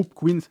travail du groupe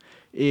Queens.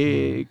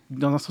 Et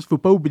dans un sens, il ne faut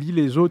pas oublier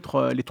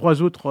les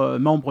 3 autres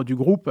membres du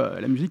groupe,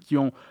 la musique, qui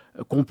ont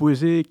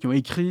composé, qui ont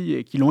écrit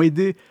et qui l'ont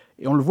aidé.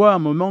 Et on le voit à un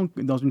moment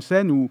dans une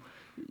scène où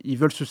ils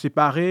veulent se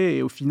séparer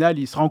et au final,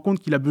 il se rend compte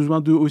qu'il a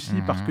besoin d'eux aussi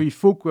parce qu'il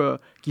faut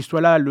qu'il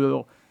soit là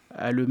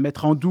à le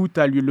mettre en doute,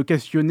 à le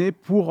questionner.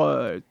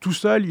 Tout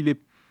seul, il n'est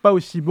pas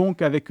aussi bon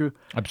qu'avec eux.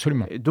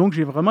 Absolument. Et donc,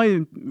 j'ai vraiment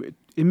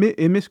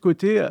aimé ce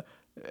côté.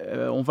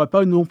 On ne va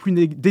pas non plus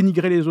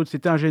dénigrer les autres.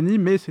 C'était un génie,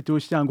 mais c'était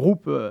aussi un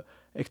groupe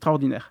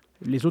extraordinaire.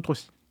 Les autres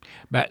aussi.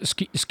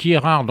 Ce qui est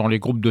rare dans les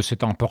groupes de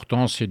cette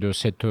importance et de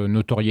cette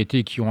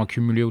notoriété qui ont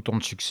accumulé autant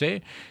de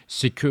succès,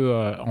 c'est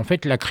que en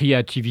fait, la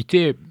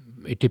créativité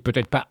était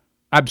peut-être pas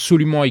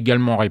absolument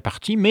également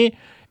répartie, mais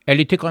elle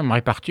était quand même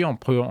répartie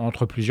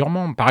entre plusieurs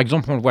membres. Par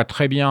exemple, on le voit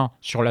très bien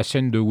sur la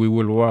scène de We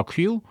Will Rock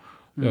You,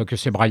 que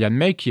c'est Brian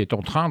May qui est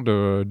en train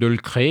de le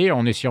créer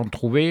en essayant de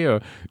trouver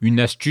une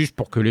astuce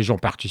pour que les gens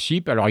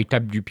participent. Alors, il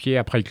tape du pied,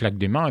 après il claque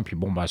des mains, et puis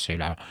c'est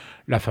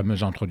la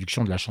fameuse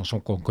introduction de la chanson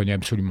qu'on connaît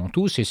absolument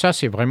tous. Et ça,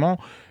 c'est vraiment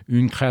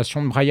une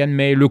création de Brian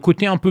May. Le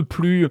côté un peu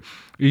plus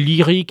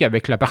lyrique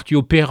avec la partie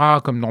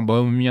opéra, comme dans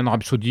Bohemian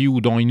Rhapsody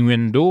ou dans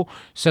Innuendo,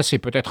 ça, c'est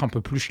peut-être un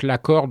peu plus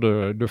l'accord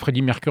de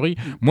Freddie Mercury.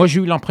 Moi,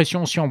 j'ai eu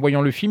l'impression aussi en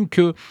voyant le film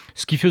que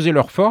ce qui faisait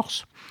leur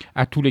force,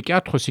 à tous les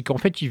 4, c'est qu'en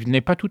fait, ils venaient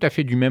pas tout à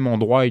fait du même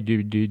endroit et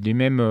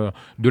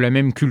de la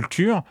même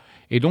culture.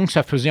 Et donc,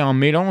 ça faisait un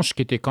mélange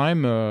qui était quand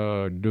même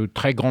de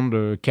très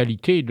grande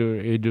qualité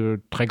et de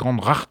très grande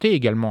rareté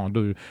également,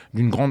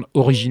 d'une grande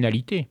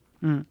originalité.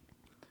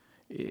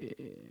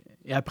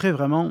 Et après,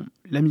 vraiment,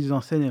 la mise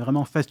en scène est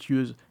vraiment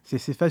fastueuse.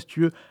 C'est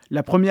fastueux.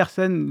 La première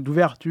scène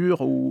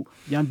d'ouverture où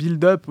il y a un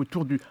build-up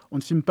on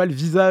ne filme pas le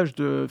visage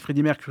de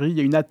Freddie Mercury. Il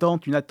y a une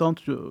attente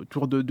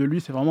autour de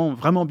lui. C'est vraiment,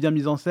 vraiment bien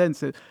mis en scène.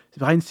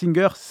 Bryan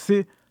Singer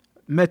sait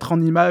mettre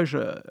en image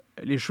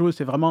les choses.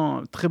 C'est vraiment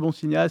un très bon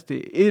cinéaste.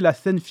 Et la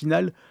scène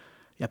finale,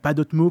 il n'y a pas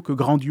d'autre mot que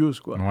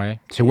grandiose, quoi. Ouais,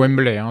 c'est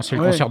Wembley, c'est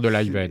le concert de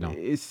Live Aid.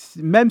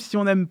 Même si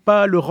on n'aime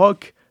pas le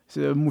rock,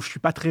 moi, je suis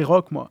pas très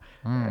rock, moi.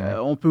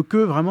 On peut que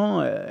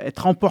vraiment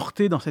être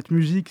emporté dans cette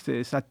musique.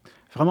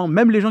 Vraiment,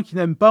 même les gens qui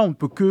n'aiment pas, on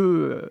peut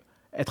que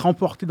être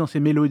emporté dans ces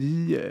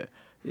mélodies.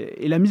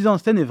 Et la mise en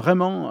scène est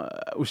vraiment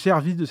au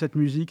service de cette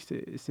musique.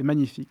 C'est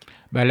magnifique.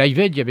 Live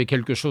Aid, il y avait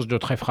quelque chose de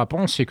très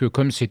frappant, c'est que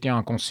comme c'était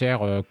un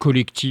concert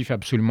collectif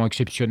absolument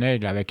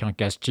exceptionnel, avec un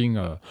casting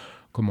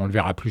comme on ne le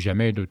verra plus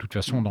jamais de toute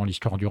façon dans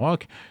l'histoire du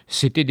rock,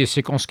 c'était des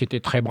séquences qui étaient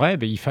très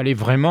brèves et il fallait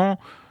vraiment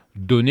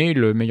donner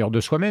le meilleur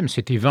de soi-même.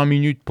 C'était 20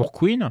 minutes pour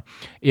Queen.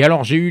 Et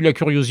alors, j'ai eu la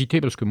curiosité,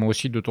 parce que moi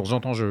aussi, de temps en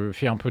temps, je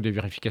fais un peu des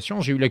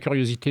vérifications, j'ai eu la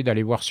curiosité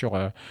d'aller voir sur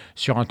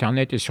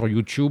Internet et sur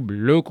YouTube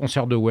le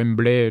concert de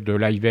Wembley de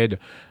Live Aid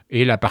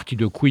et la partie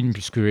de Queen,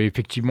 puisque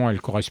effectivement,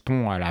 elle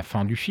correspond à la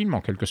fin du film,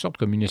 en quelque sorte,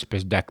 comme une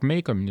espèce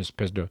d'acmé, comme une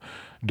espèce de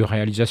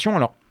réalisation.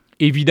 Alors,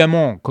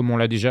 évidemment, comme on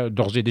l'a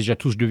d'ores et déjà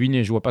tous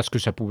deviné, je ne vois pas ce que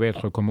ça pouvait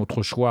être comme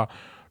autre choix,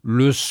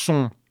 le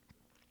son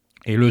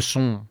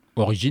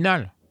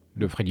original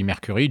de Freddie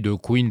Mercury, de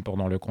Queen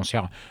pendant le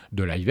concert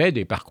de Live Aid,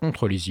 et par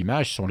contre les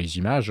images sont les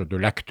images de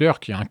l'acteur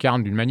qui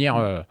incarne d'une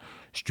manière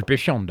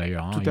stupéfiante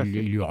d'ailleurs.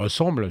 Il lui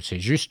ressemble, c'est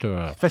juste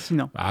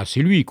fascinant.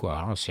 C'est lui,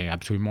 quoi. C'est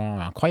absolument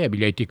incroyable.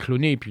 Il a été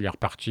cloné et puis il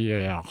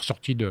est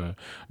ressorti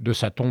de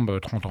sa tombe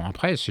 30 ans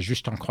après. C'est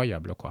juste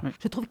incroyable, quoi.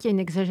 Je trouve qu'il y a une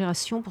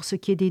exagération pour ce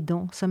qui est des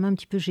dents. Ça m'a un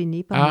petit peu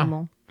gênée par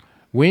moment.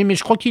 Oui, mais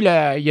je crois il y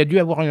a dû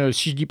avoir,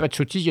 si je dis pas de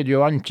sottises, il y a dû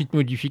avoir une petite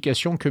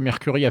modification que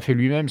Mercury a fait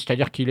lui-même,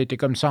 c'est-à-dire qu'il était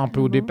comme ça un peu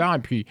au départ, et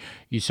puis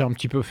il s'est un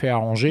petit peu fait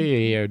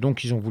arranger, et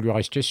donc ils ont voulu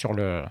rester sur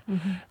le...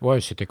 Ouais,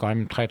 c'était quand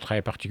même très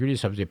très particulier,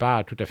 ça faisait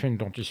pas tout à fait une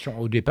dentition,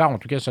 au départ en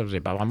tout cas, ça faisait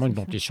pas vraiment une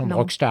dentition de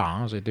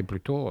rockstar, c'était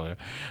plutôt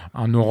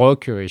un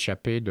au-rock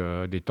échappé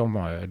des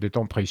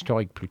temps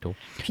préhistoriques plutôt.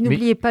 Puis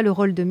n'oubliez pas le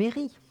rôle de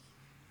Mary.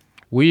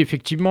 Oui,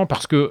 effectivement,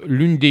 parce que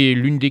l'une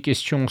des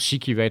questions aussi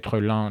qui va être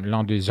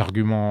l'un des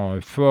arguments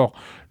forts,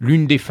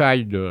 l'une des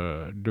failles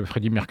de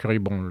Freddie Mercury,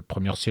 le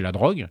premier c'est la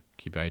drogue,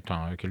 qui va être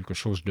quelque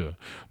chose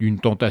d'une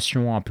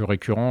tentation un peu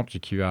récurrente et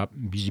qui va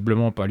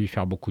visiblement pas lui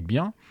faire beaucoup de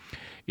bien.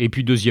 Et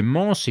puis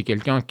deuxièmement, c'est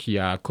quelqu'un qui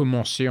a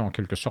commencé en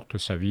quelque sorte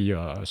sa vie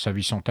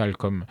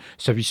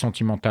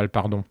sentimentale,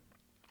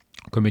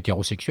 comme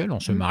hétérosexuel en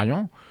se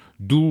mariant,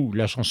 d'où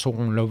la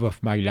chanson Love of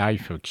My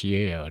Life qui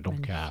est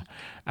donc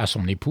à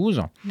son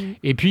épouse.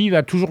 Et puis il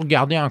va toujours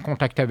garder un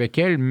contact avec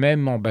elle,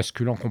 même en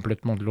basculant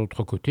complètement de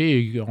l'autre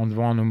côté et en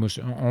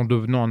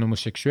devenant un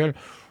homosexuel.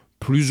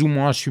 Plus ou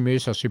moins assumé,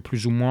 ça c'est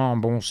plus ou moins,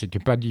 bon, c'était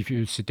pas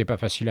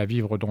facile à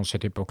vivre dans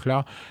cette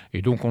époque-là,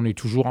 et donc on est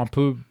toujours un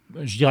peu,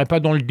 je dirais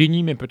pas dans le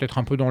déni, mais peut-être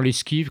un peu dans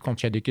l'esquive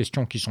quand il y a des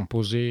questions qui sont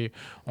posées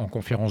en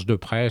conférence de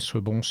presse,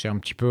 bon, c'est un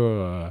petit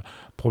peu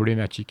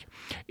problématique.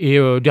 Et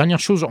dernière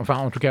chose, enfin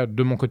en tout cas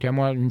de mon côté à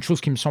moi, une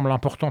chose qui me semble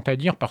importante à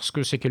dire, parce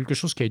que c'est quelque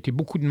chose qui a été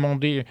beaucoup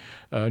demandé,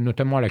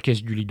 notamment à la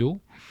Caisse du Lido.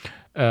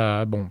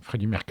 Bon,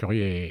 Freddie Mercury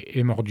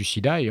est mort du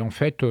sida, et en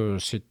fait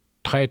c'est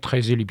très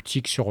très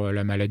elliptique sur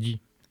la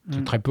maladie.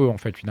 C'est très peu, en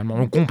fait, finalement.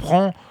 On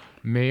comprend,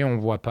 mais on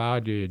ne voit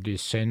pas des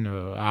scènes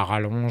à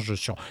rallonge.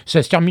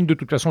 Ça se termine de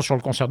toute façon sur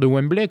le concert de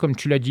Wembley. Comme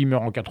tu l'as dit, il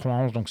meurt en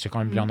 91, donc c'est quand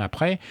même bien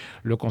après.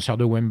 Le concert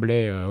de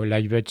Wembley,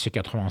 Live Aid, c'est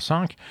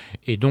 85.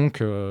 Et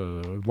donc,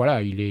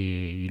 voilà,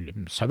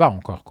 ça va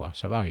encore, quoi.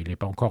 Ça va, il n'est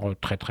pas encore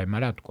très, très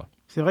malade, quoi.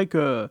 C'est vrai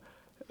que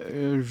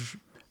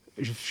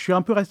je suis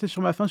un peu resté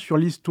sur ma faim sur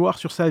l'histoire,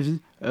 sur sa vie.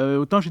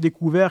 Autant j'ai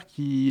découvert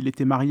qu'il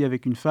était marié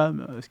avec une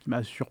femme, ce qui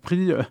m'a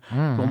surpris.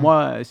 Pour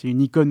moi, c'est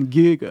une icône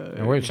gay.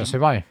 Oui, ça c'est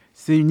vrai.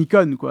 C'est une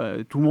icône,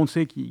 quoi. Tout le monde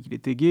sait qu'il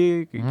était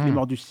gay, qu'il est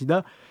mort du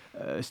sida.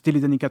 C'était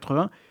les années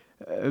 80.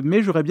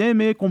 Mais j'aurais bien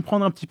aimé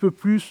comprendre un petit peu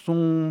plus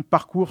son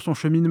parcours, son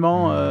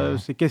cheminement,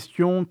 ses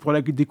questions pour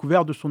la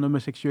découverte de son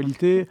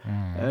homosexualité,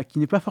 qui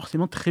n'est pas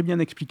forcément très bien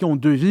expliquée. On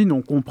devine,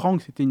 on comprend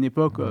que c'était une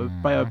époque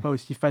pas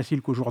aussi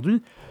facile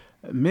qu'aujourd'hui.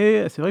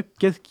 Mais c'est vrai,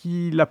 qu'est-ce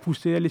qui l'a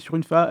poussé à aller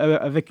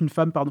avec une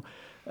femme, pardon.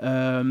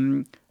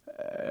 Peut-être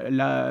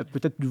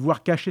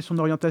devoir cacher son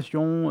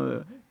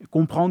orientation,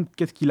 comprendre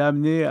qu'est-ce qui l'a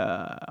amené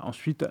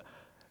ensuite,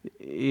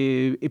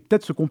 et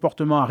peut-être ce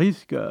comportement à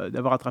risque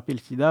d'avoir attrapé le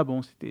sida.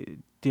 Bon, c'était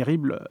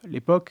terrible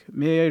l'époque,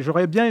 mais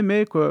j'aurais bien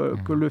aimé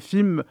que le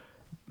film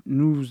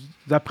nous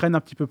apprenne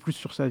un petit peu plus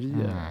sur sa vie.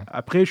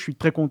 Après, je suis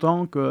très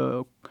content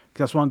que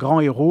ça soit un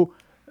grand héros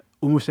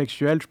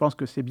homosexuel. Je pense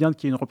que c'est bien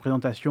qu'il y ait une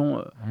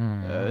représentation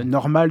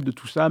normale de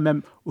tout ça,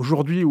 même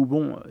aujourd'hui où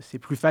bon, c'est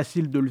plus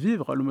facile de le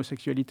vivre,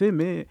 l'homosexualité,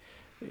 mais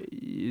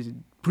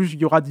plus il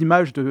y aura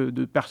d'images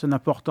de personnes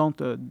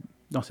importantes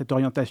dans cette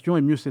orientation,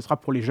 et mieux ce sera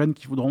pour les jeunes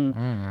qui voudront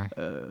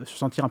se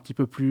sentir un petit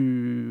peu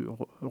plus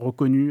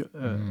reconnus.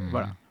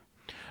 Voilà.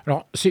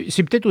 Alors,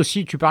 c'est peut-être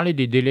aussi, tu parlais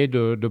des délais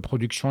de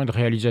production et de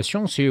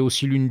réalisation, c'est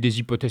aussi l'une des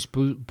hypothèses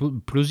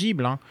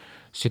plausibles, hein.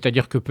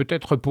 C'est-à-dire que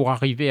peut-être pour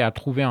arriver à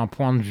trouver un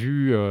point de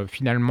vue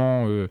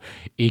finalement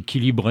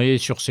équilibré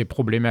sur ces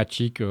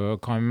problématiques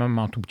quand même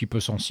un tout petit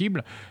peu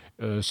sensibles,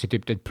 c'était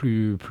peut-être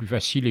plus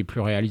facile et plus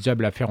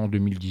réalisable à faire en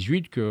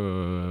 2018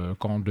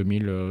 qu'en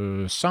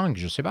 2005,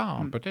 je ne sais pas,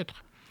 hein,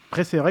 peut-être.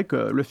 Après, c'est vrai que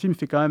le film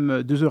fait quand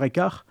même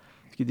 2h15,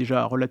 ce qui est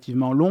déjà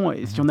relativement long,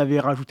 et si on avait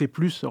rajouté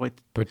plus, ça aurait...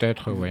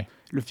 Peut-être, oui.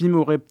 Le film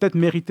aurait peut-être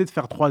mérité de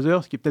faire 3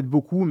 heures, ce qui est peut-être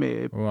beaucoup,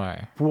 mais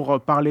pour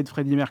parler de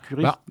Freddie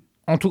Mercury...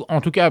 En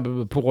tout cas,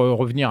 pour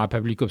revenir à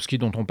Pawlikowski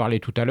dont on parlait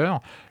tout à l'heure,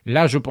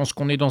 là, je pense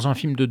qu'on est dans un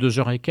film de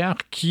 2h15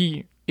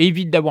 qui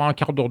évite d'avoir un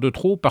quart d'heure de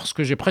trop, parce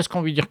que j'ai presque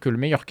envie de dire que le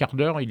meilleur quart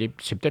d'heure,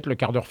 c'est peut-être le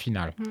quart d'heure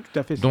final. Tout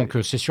à fait. Donc,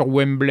 c'est sur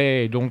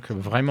Wembley, et donc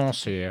vraiment,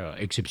 c'est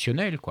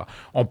exceptionnel, quoi.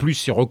 En plus,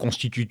 c'est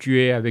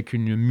reconstitué avec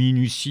une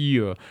minutie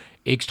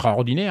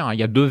extraordinaire, hein. Il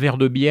y a 2 verres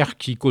de bière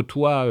qui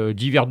côtoient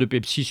 10 verres de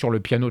Pepsi sur le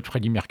piano de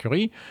Freddie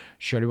Mercury.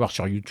 Je suis allé voir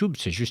sur YouTube,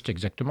 c'est juste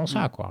exactement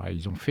ça, quoi.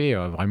 Ils ont fait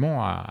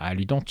vraiment à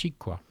l'identique,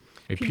 quoi.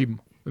 Et puis,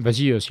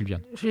 vas-y,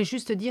 Sylviane. Je voulais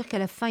juste dire qu'à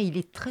la fin, il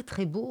est très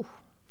très beau,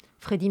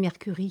 Freddie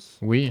Mercury.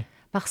 Oui.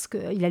 Parce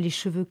qu'il a les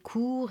cheveux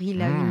courts,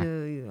 il a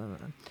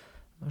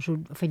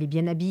il est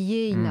bien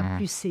habillé, il n'a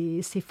plus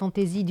ses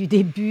fantaisies du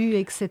début,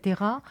 etc.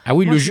 Ah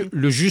oui,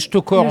 le juste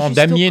au corps en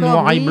damier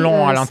noir et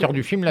blanc à l'intérieur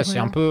du film, là, c'est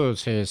un peu...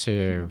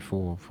 Les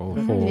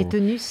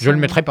tenues je ne le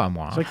mettrais pas,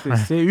 moi. C'est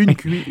vrai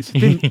que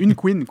c'est une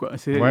queen, quoi.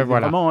 C'est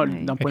vraiment,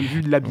 d'un point de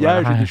vue de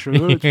l'habillage et des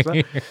cheveux, tout ça,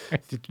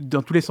 c'est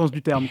dans tous les sens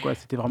du terme, quoi.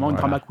 C'était vraiment une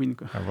drama queen,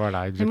 quoi.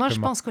 Voilà, exactement. Mais moi, je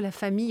pense que la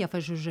famille,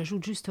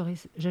 j'ajoute juste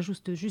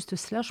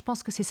cela, je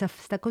pense que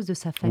c'est à cause de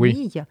sa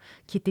famille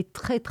qui était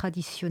très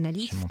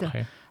traditionnaliste.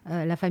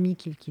 La famille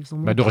qu'ils ont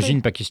montrée.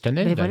 D'origine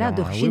pakistanaise. Mais voilà,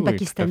 d'origine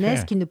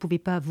pakistanaise, qui ne pouvait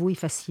pas avouer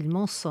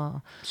facilement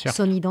son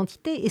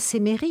identité. Et c'est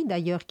Mary,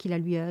 d'ailleurs, qui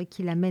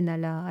l'amène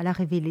à la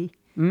révéler.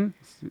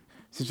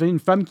 C'est déjà une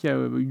femme qui a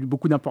eu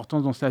beaucoup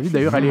d'importance dans sa vie.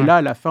 D'ailleurs, elle est là,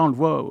 à la fin, on le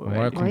voit.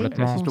 Complètement.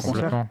 Elle assiste au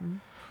concert.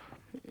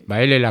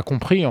 Elle a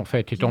compris, en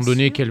fait. Étant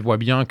donné qu'elle voit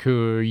bien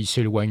qu'il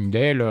s'éloigne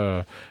d'elle,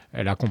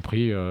 elle a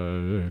compris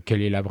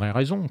quelle est la vraie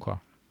raison,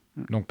 quoi.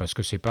 Donc, parce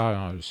que c'est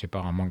pas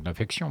un manque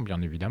d'affection, bien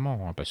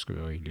évidemment, hein, parce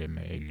qu'il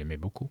l'aimait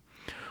beaucoup.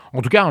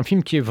 En tout cas, un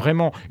film qui est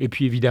vraiment... Et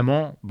puis,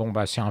 évidemment,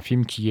 c'est un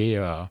film qui est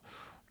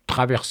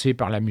traversé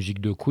par la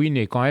musique de Queen.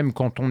 Et quand même,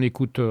 quand on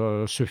écoute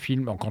ce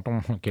film,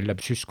 quel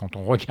lapsus, quand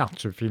on regarde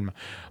ce film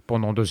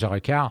pendant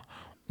 2h15,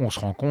 on se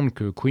rend compte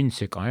que Queen,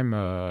 c'est quand même...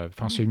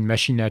 c'est une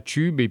machine à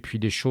tubes, et puis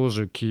des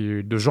choses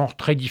de genres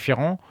très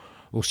différents,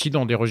 aussi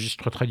dans des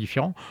registres très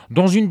différents,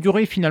 dans une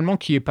durée finalement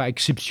qui n'est pas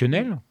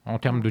exceptionnelle en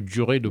termes de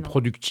durée de Non.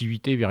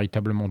 productivité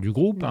véritablement du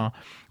groupe. Non. Hein.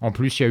 En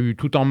plus, il y a eu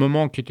tout un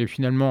moment qui était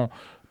finalement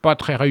pas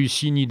très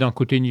réussi ni d'un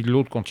côté ni de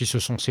l'autre quand ils se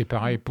sont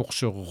séparés pour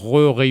se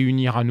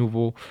réunir à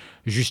nouveau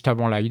juste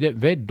avant la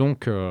Liberte.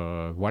 Donc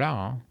voilà.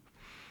 Hein.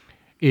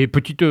 Et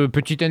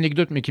petite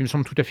anecdote, mais qui me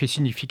semble tout à fait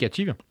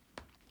significative.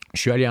 Je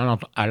suis allé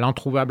à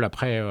l'Introuvable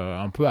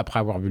un peu après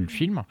avoir vu le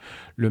film,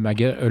 le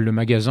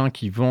magasin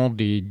qui vend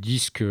des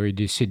disques et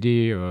des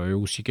CD et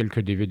aussi quelques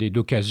DVD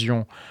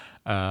d'occasion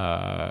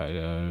à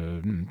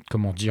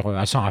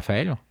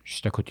Saint-Raphaël,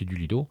 juste à côté du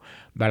Lido.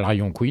 Bah, le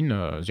rayon Queen,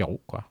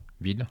 zéro, quoi,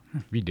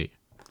 vidé.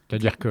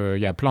 C'est-à-dire qu'il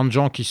y a plein de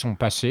gens qui sont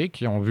passés,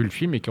 qui ont vu le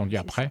film et qui ont dit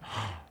après,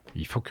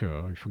 il faut que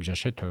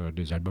j'achète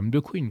des albums de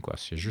Queen, quoi.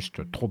 C'est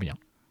juste trop bien.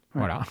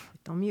 Voilà.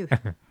 Tant mieux.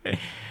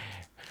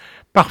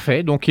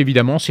 Parfait, donc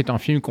évidemment c'est un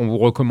film qu'on vous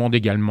recommande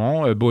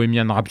également,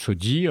 Bohemian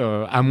Rhapsody,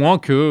 à moins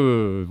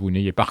que vous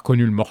n'ayez pas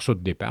reconnu le morceau de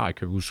départ et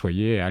que vous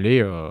soyez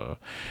allé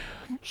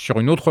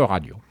sur une autre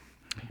radio.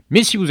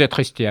 Mais si vous êtes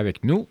resté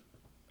avec nous,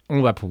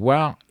 on va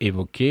pouvoir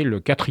évoquer le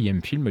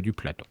 4e film du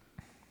plateau.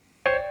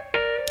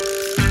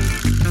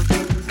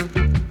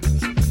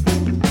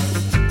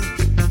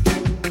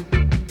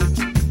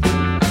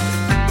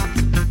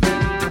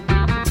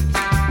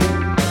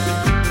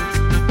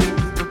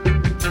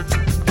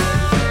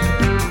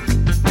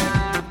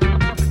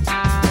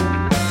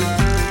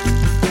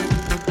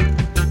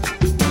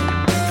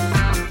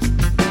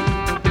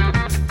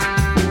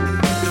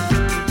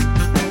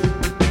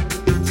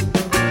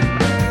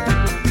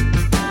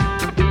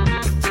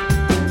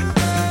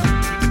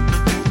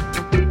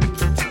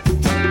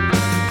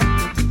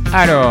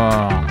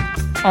 Alors,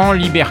 En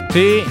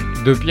Liberté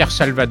de Pierre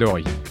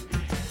Salvadori.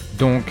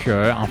 Donc,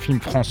 un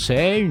film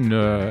français,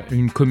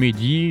 une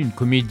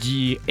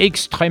comédie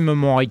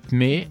extrêmement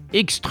rythmée,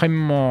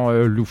 extrêmement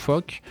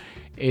loufoque,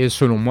 et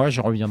selon moi,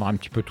 je reviendrai un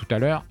petit peu tout à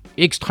l'heure,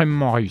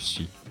 extrêmement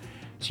réussie.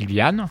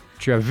 Sylviane,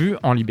 tu as vu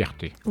En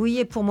Liberté. Oui,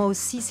 et pour moi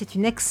aussi, c'est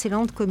une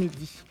excellente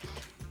comédie.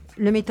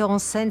 Le metteur en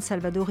scène,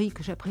 Salvadori,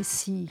 que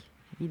j'apprécie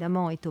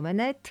évidemment, est aux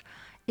manettes.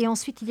 Et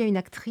ensuite, il y a une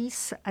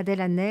actrice, Adèle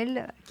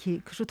Haenel, que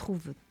je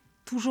trouve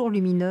toujours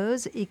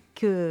lumineuse et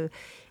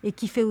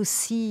qui fait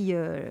aussi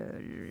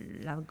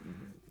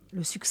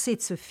le succès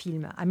de ce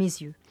film, à mes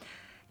yeux.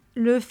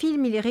 Le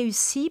film, il est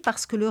réussi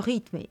parce que le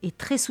rythme est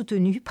très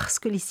soutenu, parce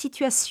que les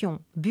situations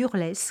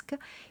burlesques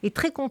et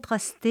très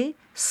contrastées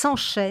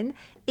s'enchaînent,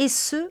 et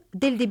ce,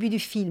 dès le début du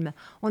film.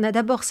 On a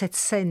d'abord cette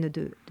scène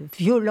de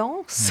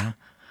violence. Mmh.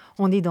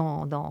 On est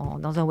dans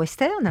un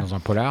western. Dans un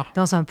polar.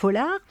 Dans un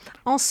polar.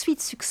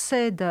 Ensuite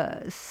succède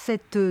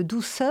cette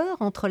douceur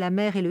entre la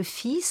mère et le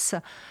fils,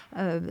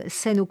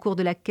 scène au cours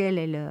de laquelle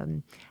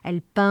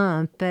elle peint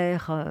un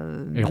père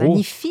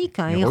magnifique,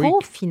 un héros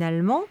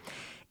finalement.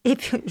 Et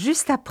puis,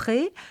 juste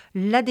après,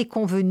 la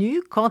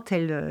déconvenue, quand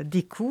elle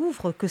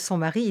découvre que son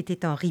mari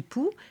était un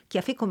ripou qui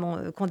a fait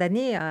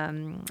condamner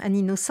un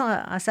innocent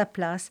à sa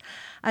place.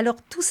 Alors,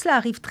 tout cela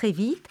arrive très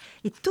vite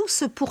et tout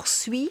se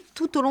poursuit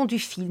tout au long du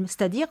film.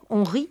 C'est-à-dire,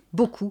 on rit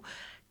beaucoup.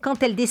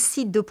 Quand elle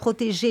décide de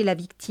protéger la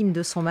victime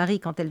de son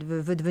mari, quand elle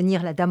veut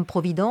devenir la Dame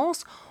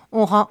Providence,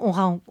 on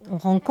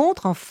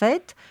rencontre en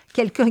fait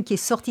quelqu'un qui est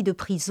sorti de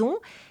prison.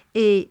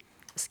 Et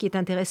ce qui est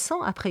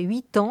intéressant, après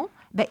 8 ans,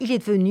 il est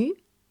devenu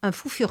un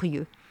fou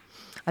furieux.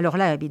 Alors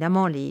là,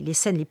 évidemment, les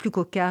scènes les plus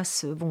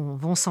cocasses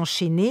vont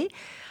s'enchaîner,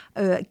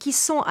 qui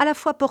sont à la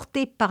fois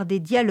portées par des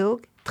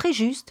dialogues très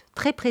justes,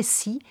 très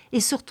précis, et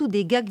surtout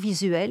des gags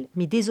visuels,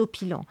 mais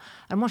désopilants.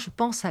 Alors moi, je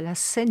pense à la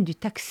scène du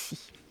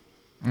taxi,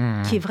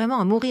 qui est vraiment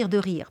à mourir de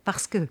rire,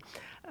 parce que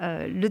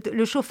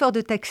le chauffeur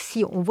de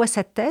taxi, on voit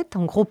sa tête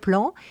en gros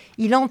plan,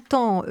 il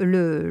entend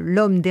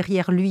l'homme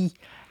derrière lui,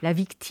 la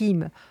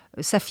victime,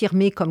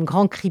 s'affirmer comme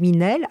grand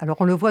criminel. Alors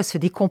on le voit se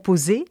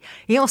décomposer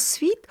et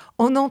ensuite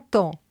on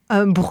entend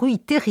un bruit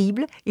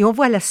terrible et on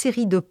voit la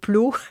série de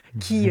plots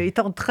qui est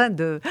en train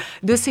de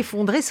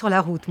s'effondrer sur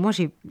la route. Moi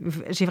j'ai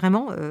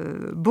vraiment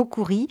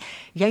beaucoup ri.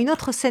 Il y a une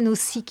autre scène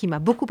aussi qui m'a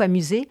beaucoup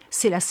amusée,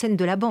 c'est la scène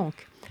de la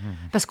banque.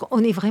 Parce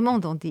qu'on est vraiment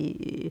dans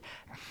des...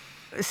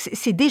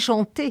 C'est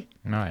déjanté.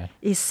 Ouais.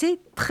 Et c'est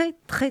très,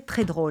 très,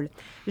 très drôle.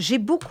 J'ai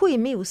beaucoup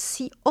aimé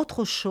aussi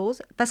autre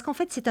chose, parce qu'en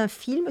fait, c'est un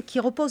film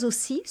qui repose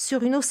aussi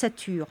sur une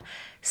ossature.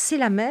 C'est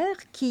la mère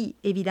qui,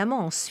 évidemment,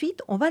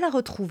 ensuite, on va la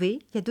retrouver.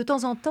 Il y a de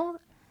temps en temps,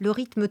 le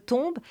rythme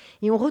tombe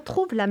et on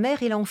retrouve la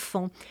mère et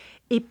l'enfant.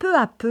 Et peu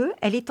à peu,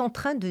 elle est en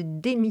train de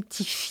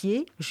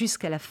démythifier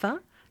jusqu'à la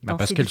fin.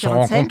 Parce qu'elle se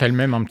rend compte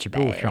elle-même un petit peu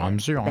au fur et à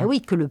mesure.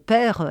 Oui, que le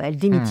père, elle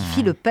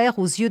démythifie le père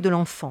aux yeux de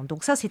l'enfant.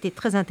 Donc ça, c'était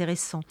très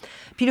intéressant.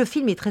 Puis le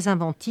film est très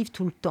inventif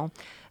tout le temps.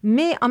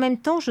 Mais en même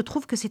temps, je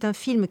trouve que c'est un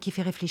film qui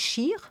fait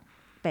réfléchir,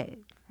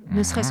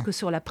 ne serait-ce que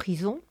sur la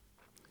prison.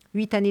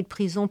 8 années de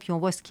prison, puis on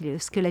voit ce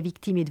que la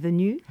victime est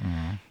devenue.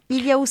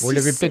 Il y a aussi... Il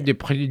avait peut-être des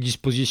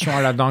prédispositions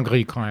à la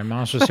dinguerie quand même.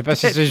 Hein. Je ne sais pas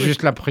si c'est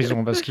juste la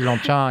prison, parce qu'il en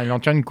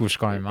tient une couche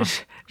quand même. Hein.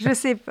 Je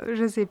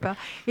sais pas.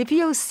 Et puis il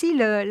y a aussi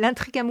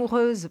l'intrigue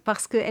amoureuse,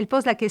 parce qu'elle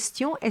pose la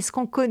question, est-ce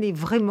qu'on connaît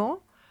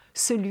vraiment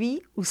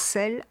celui ou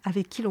celle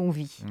avec qui l'on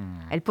vit.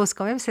 Elle pose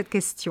quand même cette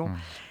question.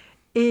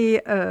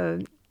 Et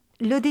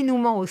le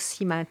dénouement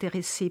aussi m'a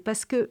intéressée,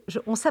 parce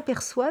qu'on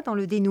s'aperçoit dans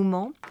le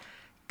dénouement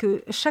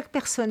que chaque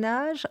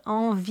personnage a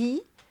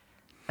envie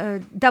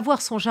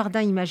d'avoir son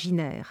jardin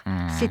imaginaire.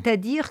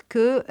 C'est-à-dire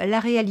que la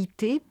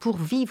réalité, pour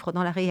vivre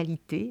dans la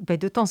réalité,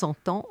 de temps en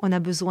temps, on a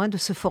besoin de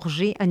se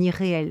forger un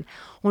irréel.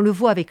 On le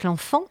voit avec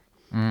l'enfant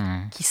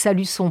qui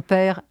salue son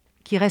père,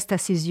 qui reste à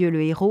ses yeux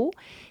le héros.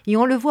 Et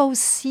on le voit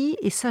aussi,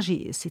 et ça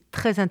c'est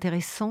très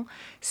intéressant,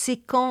 c'est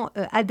quand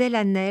Adèle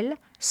Haenel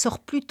sort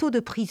plus tôt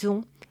de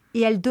prison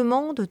et elle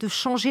demande de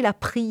changer la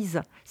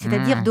prise,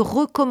 c'est-à-dire de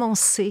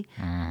recommencer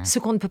ce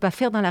qu'on ne peut pas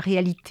faire dans la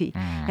réalité.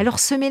 Alors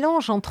ce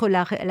mélange entre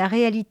la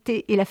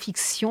réalité et la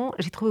fiction,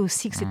 j'ai trouvé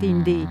aussi que c'était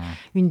une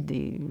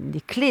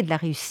des clés de la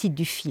réussite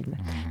du film.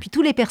 Puis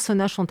tous les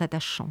personnages sont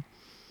attachants,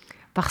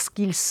 parce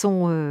qu'ils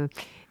sont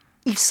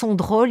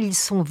drôles, ils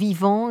sont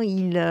vivants,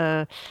 ils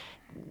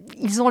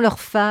ont leurs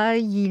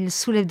failles, ils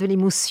soulèvent de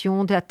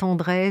l'émotion, de la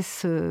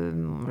tendresse.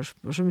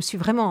 Je me suis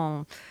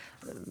vraiment...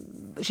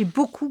 j'ai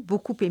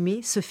beaucoup aimé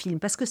ce film,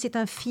 parce que c'est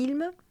un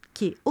film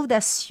qui est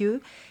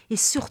audacieux, et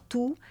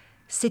surtout,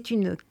 c'est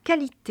une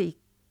qualité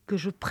que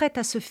je prête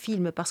à ce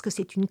film, parce que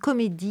c'est une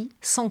comédie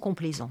sans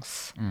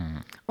complaisance.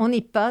 On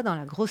n'est pas dans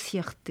la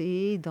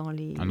grossièreté, dans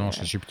les... Ah non,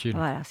 c'est subtil.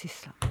 Voilà, c'est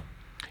ça.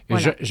 Et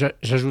voilà.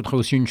 J'ajouterais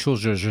aussi une chose,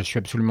 je suis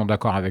absolument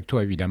d'accord avec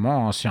toi,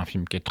 évidemment. Hein, c'est un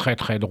film qui est très,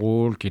 très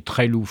drôle, qui est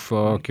très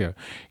loufoque,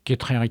 qui est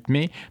très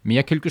rythmé. Mais il y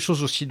a quelque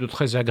chose aussi de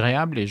très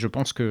agréable, et je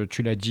pense que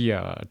tu l'as dit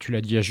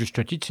à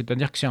juste titre,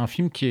 c'est-à-dire que c'est un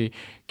film qui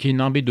est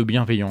nimbé de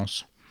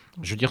bienveillance.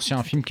 Je veux dire, c'est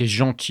un film qui est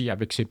gentil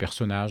avec ses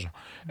personnages.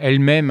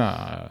 Elle-même,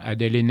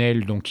 Adèle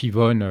Haenel, donc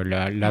Yvonne,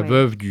 la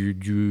veuve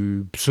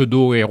du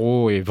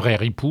pseudo-héros et vrai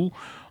ripou,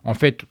 en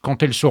fait,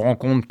 quand elle se rend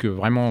compte que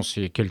vraiment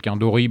c'est quelqu'un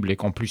d'horrible et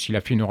qu'en plus il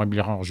a fait une horrible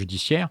erreur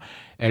judiciaire,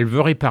 elle veut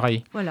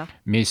réparer. Voilà.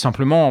 Mais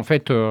simplement, en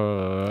fait,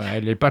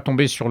 elle n'est pas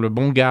tombée sur le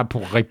bon gars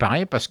pour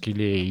réparer, parce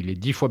qu'il est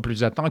 10 fois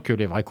plus atteint que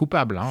les vrais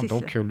coupables. Hein.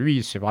 Donc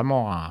lui, c'est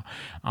vraiment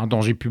un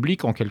danger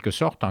public en quelque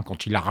sorte. Hein.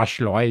 Quand il arrache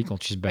l'oreille,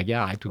 quand il se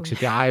bagarre et tout,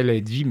 etc. Elle a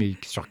dit, mais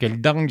sur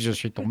quel dingue je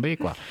suis tombé,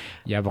 quoi.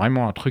 Il y a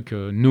vraiment un truc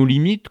no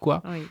limite,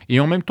 quoi. Oui.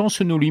 Et en même temps,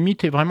 ce no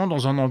limite est vraiment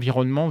dans un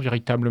environnement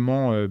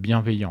véritablement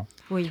bienveillant.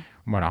 Oui.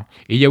 Voilà.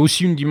 Et il y a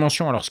aussi une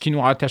dimension, alors ce qui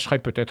nous rattacherait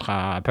peut-être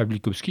à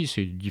Pawlikowski,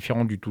 c'est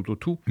différent du tout au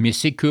tout, mais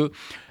c'est que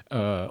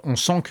on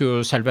sent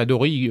que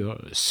Salvadori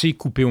sait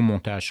couper au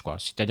montage, quoi.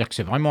 C'est-à-dire que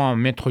c'est vraiment un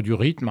maître du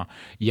rythme.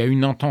 Il y a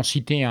une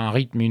intensité, un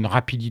rythme, une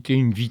rapidité,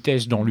 une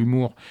vitesse dans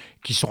l'humour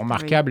qui sont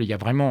remarquables. Oui. Il y a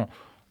vraiment...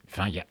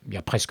 Enfin, il y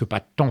a presque pas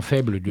de temps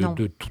faible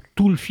de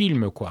tout le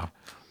film, quoi.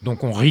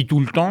 Donc on rit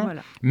tout le temps,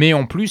 voilà. Mais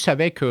en plus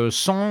avec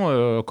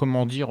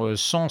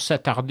sans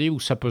s'attarder ou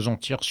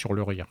s'apesantir sur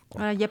le rire.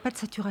 Voilà, il n'y a pas de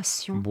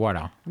saturation.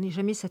 Voilà. On n'est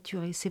jamais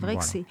saturé. C'est vrai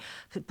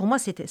que pour moi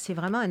c'est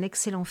vraiment un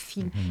excellent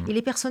film. Et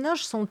les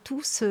personnages sont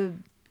tous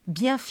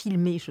bien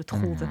filmés, je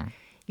trouve.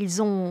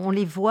 On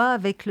les voit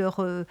avec leur...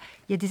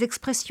 il y a des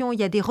expressions, il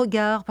y a des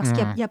regards, parce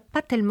qu'il n'y a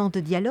pas tellement de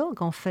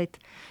dialogue, en fait.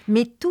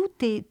 Mais tout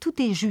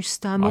est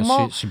juste. À un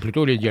moment... C'est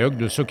plutôt les dialogues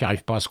de ceux qui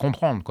n'arrivent pas à se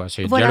comprendre, quoi.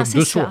 C'est dialogue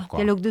de sourds, quoi.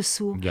 Dialogue de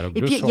sourds.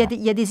 Et puis,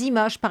 il y a des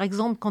images, par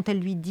exemple, quand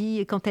elle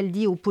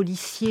dit au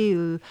policier,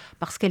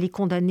 parce qu'elle est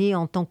condamnée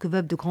en tant que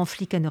veuve de grand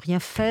flic à ne rien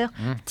faire,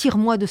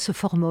 tire-moi de ce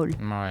formol.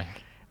 Ouais.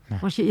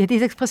 Il y a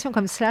des expressions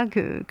comme ça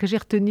que j'ai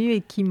retenues et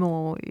qui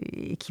m'ont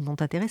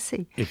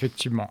intéressée.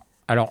 Effectivement.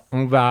 Alors,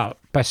 on va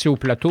passer au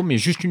plateau, mais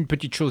juste une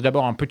petite chose.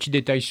 D'abord, un petit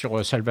détail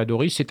sur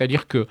Salvadori,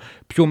 c'est-à-dire que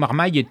Pio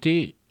Marmaille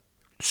était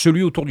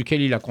celui autour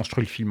duquel il a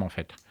construit le film, en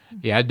fait.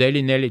 Et Adèle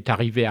Haenel est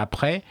arrivée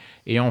après.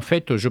 Et en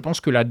fait, je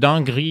pense que la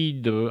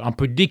dinguerie un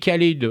peu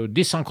décalée,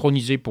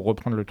 désynchronisée, pour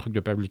reprendre le truc de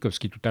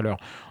Pawlikowski tout à l'heure,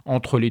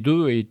 entre les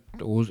deux est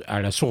à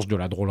la source de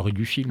la drôlerie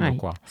du film. Oui,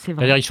 quoi.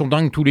 C'est-à-dire ils sont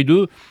dingues tous les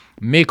deux,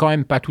 mais quand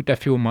même pas tout à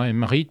fait au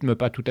même rythme,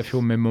 pas tout à fait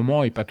au même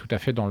moment et pas tout à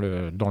fait dans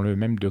le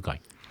même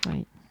degré.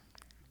 Oui.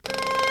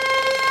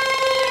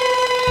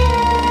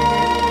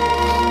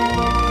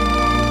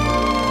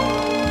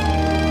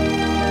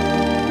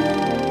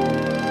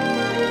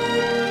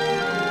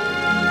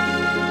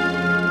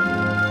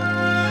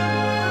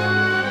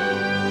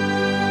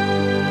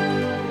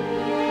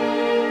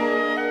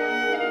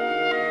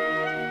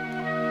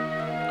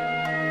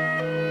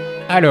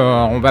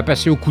 Alors, on va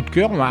passer au coup de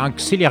cœur. On va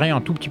accélérer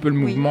un tout petit peu le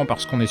mouvement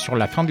parce qu'on est sur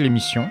la fin de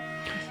l'émission.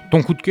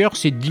 Ton coup de cœur,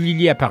 c'est 10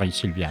 Lily à Paris,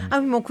 Sylviane. Ah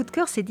oui, mon coup de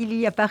cœur, c'est 10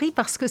 Lily à Paris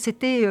parce que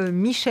c'était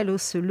Michel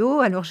Osselot.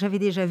 Alors, j'avais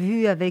déjà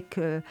vu avec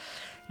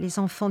les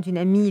enfants d'une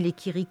amie, les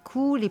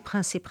Kirikou, les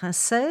princes et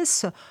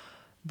princesses.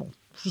 Bon,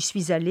 j'y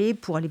suis allée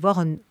pour aller voir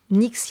un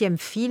Xème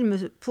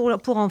film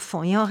pour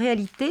enfants. Et en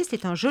réalité,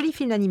 c'est un joli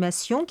film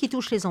d'animation qui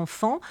touche les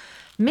enfants,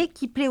 mais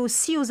qui plaît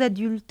aussi aux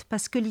adultes.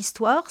 Parce que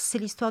c'est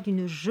l'histoire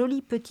d'une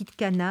jolie petite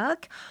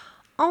canaque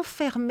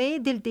enfermée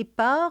dès le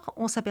départ.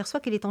 On s'aperçoit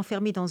qu'elle est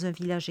enfermée dans un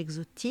village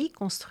exotique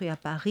construit à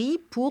Paris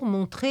pour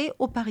montrer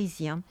aux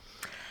Parisiens.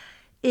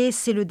 Et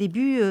c'est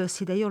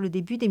c'est d'ailleurs le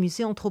début des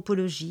musées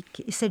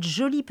anthropologiques. Et cette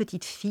jolie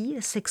petite fille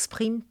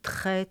s'exprime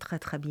très, très,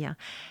 très bien.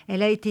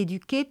 Elle a été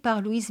éduquée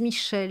par Louise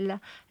Michel,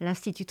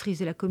 l'institutrice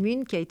de la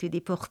commune, qui a été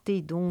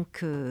déportée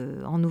donc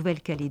en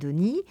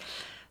Nouvelle-Calédonie.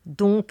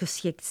 Donc,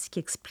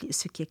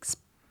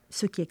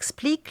 ce qui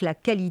explique la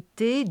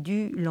qualité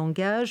du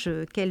langage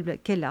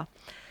qu'elle a.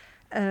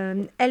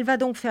 Elle va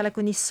donc faire la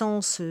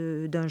connaissance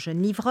d'un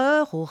jeune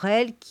livreur,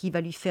 Aurel, qui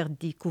va lui faire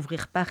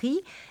découvrir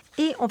Paris.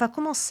 Et on va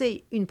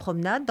commencer une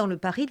promenade dans le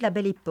Paris de la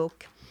Belle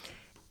Époque.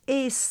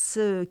 Et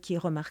ce qui est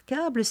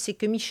remarquable, c'est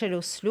que Michel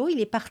Oslo,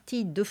 il est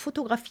parti de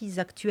photographies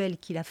actuelles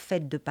qu'il a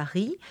faites de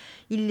Paris.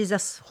 Il les a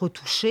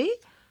retouchées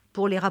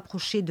pour les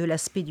rapprocher de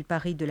l'aspect du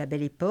Paris de la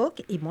Belle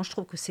Époque. Et moi, je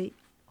trouve que c'est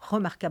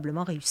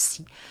remarquablement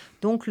réussi.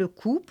 Donc le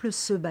couple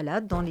se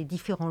balade dans les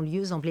différents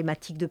lieux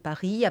emblématiques de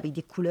Paris avec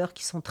des couleurs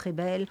qui sont très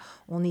belles.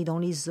 On est dans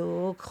les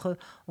ocres,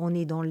 on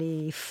est dans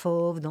les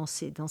fauves, dans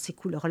ces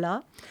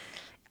couleurs-là,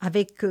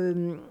 avec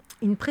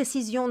une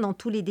précision dans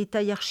tous les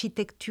détails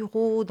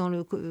architecturaux, dans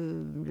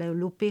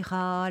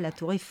l'opéra, la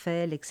tour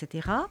Eiffel,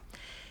 etc.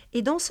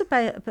 Et dans ce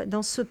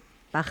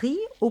Paris,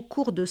 au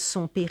cours de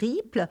son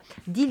périple,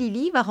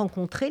 Dilili va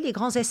rencontrer les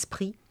grands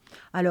esprits.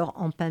 Alors,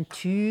 en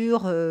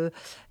peinture,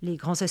 les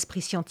grands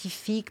esprits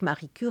scientifiques,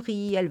 Marie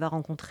Curie, elle va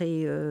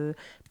rencontrer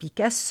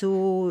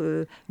Picasso,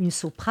 une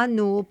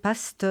soprano,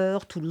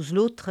 Pasteur,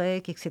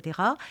 Toulouse-Lautrec, etc.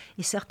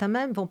 Et certains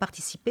même vont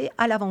participer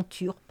à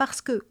l'aventure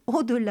parce que,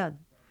 au-delà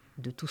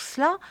de tout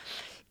cela,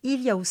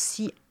 il y a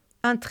aussi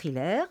un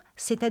thriller,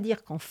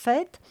 c'est-à-dire qu'en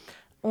fait,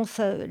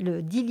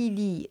 le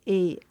Dilili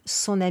et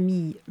son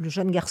ami, le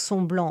jeune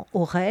garçon blanc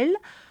Aurel,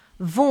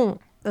 vont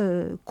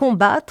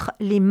combattre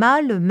les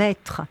mâles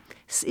maîtres.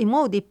 Et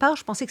moi, au départ,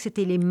 je pensais que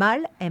c'était les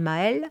mâles,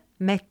 M-A-L,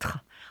 maîtres.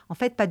 En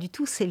fait, pas du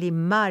tout, c'est les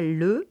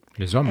mâles,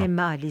 Les hommes.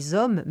 M-A, les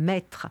hommes,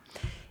 maîtres.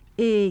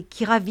 Et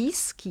qui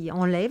ravissent, qui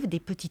enlèvent des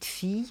petites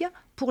filles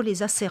pour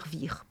les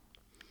asservir,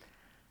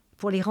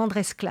 pour les rendre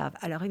esclaves.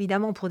 Alors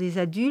évidemment, pour des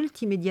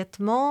adultes,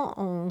 immédiatement,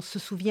 on se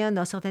souvient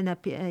d'un certain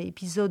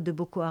épisode de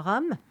Boko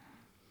Haram.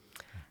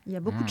 Il y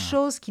a beaucoup de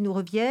choses qui nous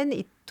reviennent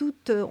et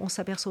on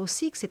s'aperçoit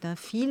aussi que c'est un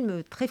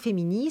film très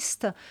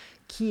féministe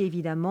qui,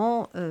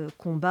 évidemment,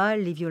 combat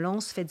les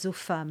violences faites aux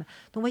femmes.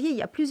 Donc, vous voyez, il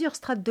y a plusieurs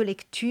strates de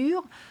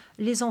lecture.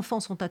 Les enfants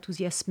sont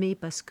enthousiasmés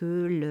parce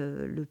que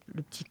le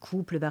petit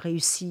couple va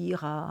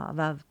réussir,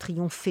 va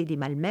triompher des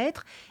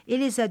malmaîtres. Et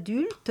les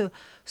adultes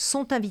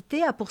sont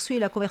invités à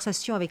poursuivre la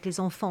conversation avec les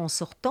enfants en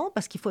sortant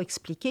parce qu'il faut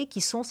expliquer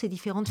qui sont ces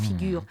différentes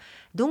figures.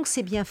 Donc,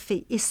 c'est bien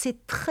fait et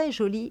c'est très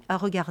joli à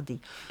regarder.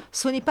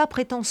 Ce n'est pas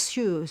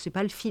prétentieux, ce n'est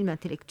pas le film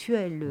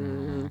intellectuel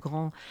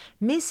grand,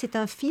 mais c'est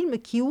un film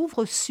qui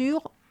ouvre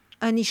sur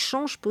un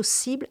échange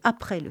possible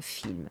après le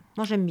film.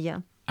 Moi, j'aime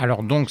bien.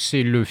 Alors donc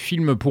c'est le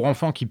film pour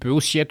enfants qui peut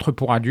aussi être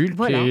pour adultes.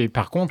 Voilà. Et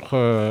par contre,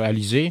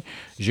 Alizé,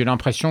 j'ai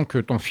l'impression que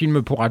ton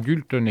film pour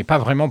adultes n'est pas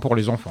vraiment pour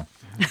les enfants.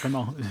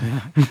 Vraiment,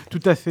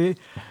 tout à fait.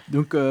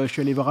 Donc je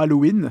suis allé voir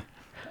Halloween,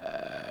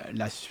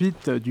 la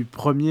suite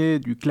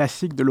du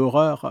classique de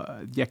l'horreur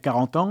d'il y a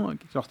 40 ans,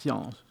 qui est sorti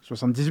en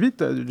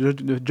 78,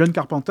 de John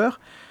Carpenter.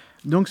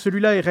 Donc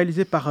celui-là est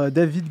réalisé par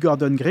David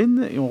Gordon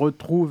Green et on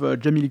retrouve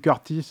Jamie Lee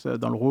Curtis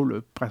dans le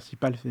rôle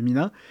principal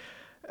féminin.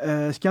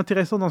 Ce qui est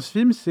intéressant dans ce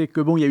film, c'est que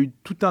il y a eu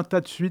tout un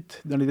tas de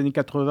suites dans les années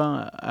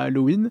 80 à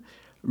Halloween.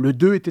 Le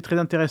 2 était très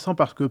intéressant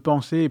parce que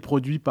pensé et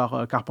produit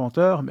par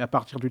Carpenter, mais à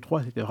partir du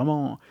 3, c'était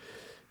vraiment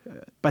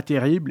pas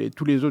terrible et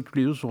tous les autres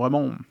sont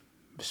vraiment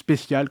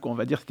spéciaux, on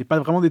va dire. C'était pas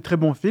vraiment des très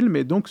bons films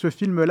et donc ce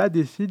film-là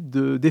décide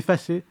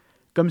d'effacer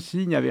comme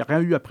s'il n'y avait rien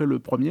eu après le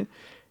premier.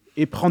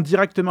 Et prend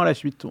directement la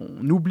suite.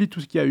 On oublie tout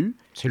ce qu'il y a eu.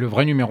 C'est le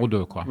vrai numéro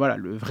 2, quoi. Voilà,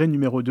 le vrai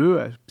numéro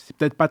 2. C'est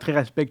peut-être pas très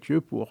respectueux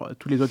pour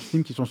tous les autres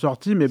films qui sont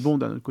sortis, mais bon,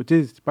 d'un autre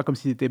côté, c'est pas comme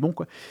s'ils étaient bons,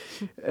 quoi.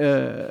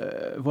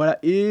 Voilà,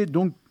 et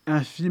donc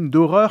un film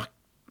d'horreur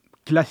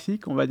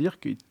classique, on va dire,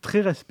 qui est très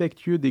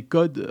respectueux des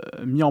codes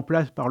mis en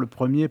place par le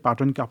premier, par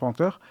John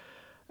Carpenter.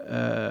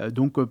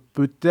 Donc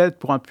peut-être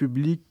pour un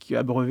public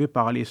abreuvé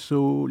par les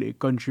Saw, les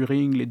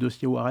Conjuring, les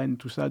dossiers Warren,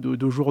 tout ça,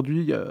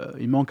 d'aujourd'hui,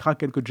 il manquera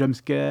quelques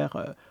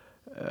jumpscares.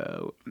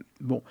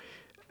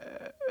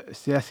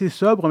 C'est assez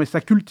sobre, mais ça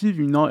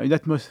cultive une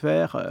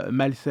atmosphère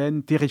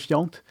malsaine,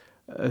 terrifiante,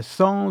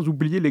 sans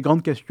oublier les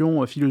grandes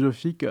questions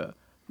philosophiques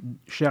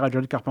chères à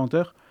John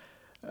Carpenter.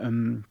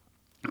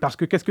 Parce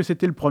que qu'est-ce que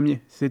c'était le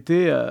premier ?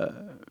 C'était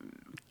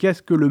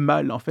qu'est-ce que le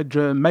mal ? En fait,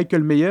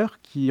 Michael Mayer,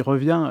 qui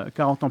revient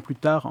 40 ans plus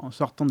tard en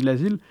sortant de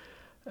l'asile,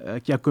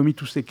 qui a commis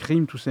tous ces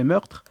crimes, tous ces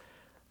meurtres,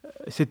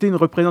 c'était une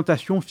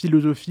représentation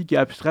philosophique et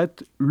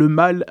abstraite, le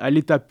mal à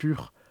l'état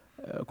pur.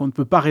 Qu'on ne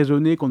peut pas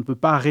raisonner, qu'on ne peut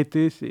pas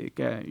arrêter. C'est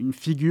une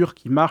figure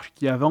qui marche,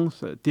 qui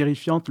avance,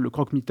 terrifiante, le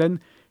croque-mitaine,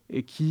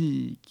 et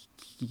qui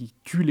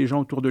tue les gens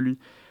autour de lui.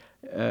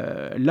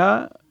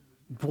 Là,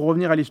 pour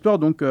revenir à l'histoire,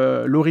 donc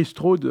Laurie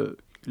Strode,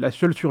 la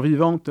seule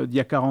survivante d'il y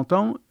a 40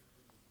 ans,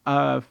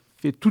 a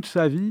fait toute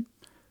sa vie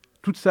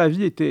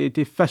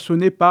était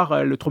façonnée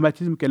par le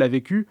traumatisme qu'elle a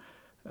vécu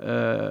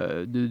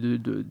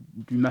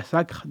du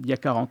massacre d'il y a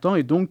 40 ans,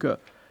 et donc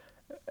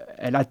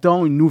Elle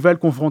attend une nouvelle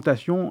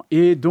confrontation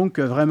et donc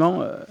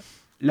vraiment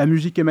la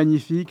musique est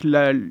magnifique,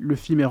 le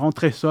film est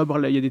rentré sobre,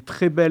 là, il y a des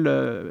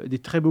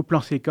très beaux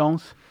plans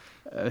séquences.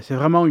 C'est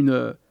vraiment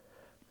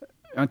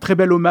un très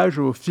bel hommage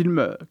aux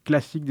films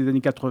classiques des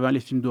années 80, les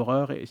films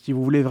d'horreur. Et si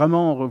vous voulez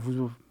vraiment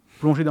vous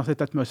plonger dans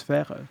cette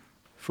atmosphère,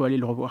 faut aller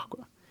le revoir,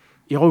 quoi.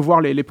 Et revoir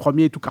les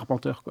premiers tout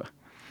Carpenter, quoi.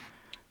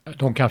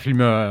 Donc un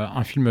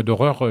film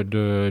d'horreur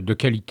de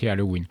qualité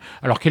Halloween.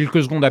 Alors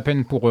quelques secondes à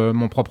peine pour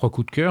mon propre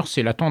coup de cœur,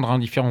 c'est La tendre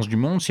indifférence du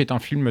monde. C'est un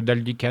film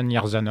d'Aldikan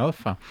Yerzanov,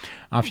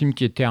 un film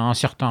qui était à un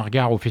certain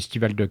regard au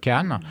Festival de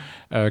Cannes,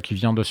 qui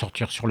vient de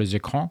sortir sur les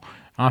écrans.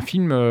 Un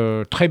film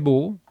très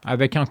beau,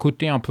 avec un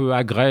côté un peu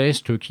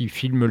agreste qui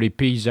filme les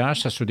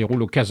paysages. Ça se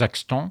déroule au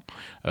Kazakhstan,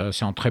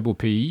 c'est un très beau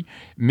pays,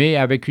 mais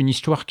avec une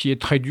histoire qui est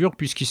très dure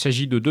puisqu'il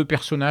s'agit de deux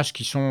personnages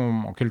qui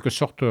sont en quelque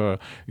sorte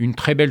une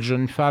très belle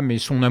jeune femme et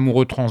son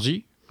amoureux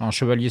transi, un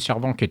chevalier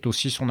servant qui est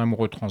aussi son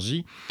amoureux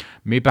transi,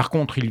 mais par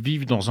contre ils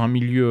vivent dans un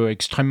milieu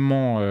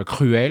extrêmement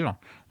cruel,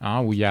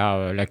 où il y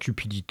a la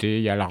cupidité,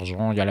 il y a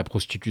l'argent, il y a la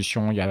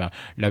prostitution, il y a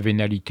la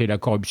vénalité, la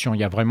corruption, il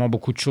y a vraiment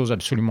beaucoup de choses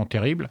absolument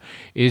terribles.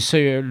 Et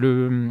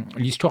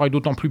l'histoire est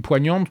d'autant plus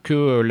poignante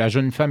que la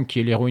jeune femme qui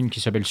est l'héroïne, qui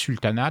s'appelle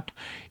Sultanat,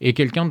 est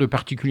quelqu'un de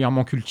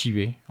particulièrement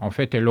cultivé. En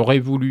fait, elle aurait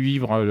voulu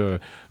vivre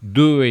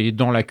de et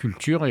dans la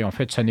culture, et en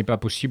fait, ça n'est pas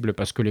possible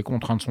parce que les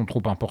contraintes sont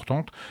trop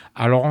importantes.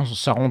 Alors,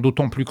 ça rend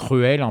d'autant plus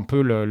cruel un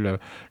peu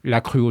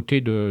la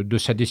cruauté de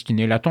sa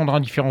destinée. La tendre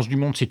indifférence du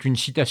monde, c'est une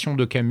citation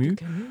de Camus,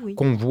 oui.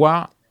 qu'on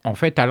voit en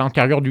fait à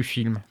l'intérieur du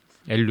film.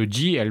 Elle le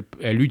dit,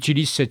 elle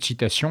utilise cette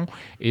citation,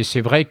 et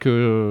c'est vrai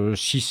que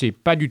si c'est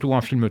pas du tout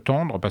un film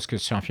tendre, parce que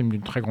c'est un film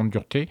d'une très grande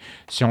dureté,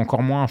 c'est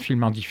encore moins un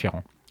film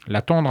indifférent.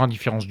 La tendre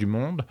indifférence du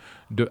monde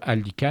de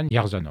Aldikan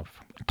Yerzanov.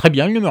 Très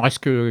bien, il ne me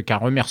reste qu'à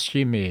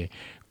remercier mes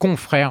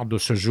confrères de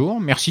ce jour.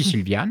 Merci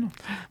Sylviane.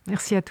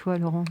 Merci à toi,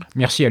 Laurent.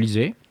 Merci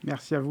Alizé.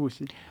 Merci à vous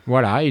aussi.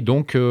 Voilà, et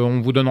donc on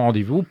vous donne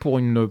rendez-vous pour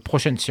une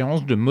prochaine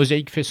séance de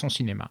Mosaique fait son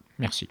cinéma.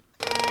 Merci.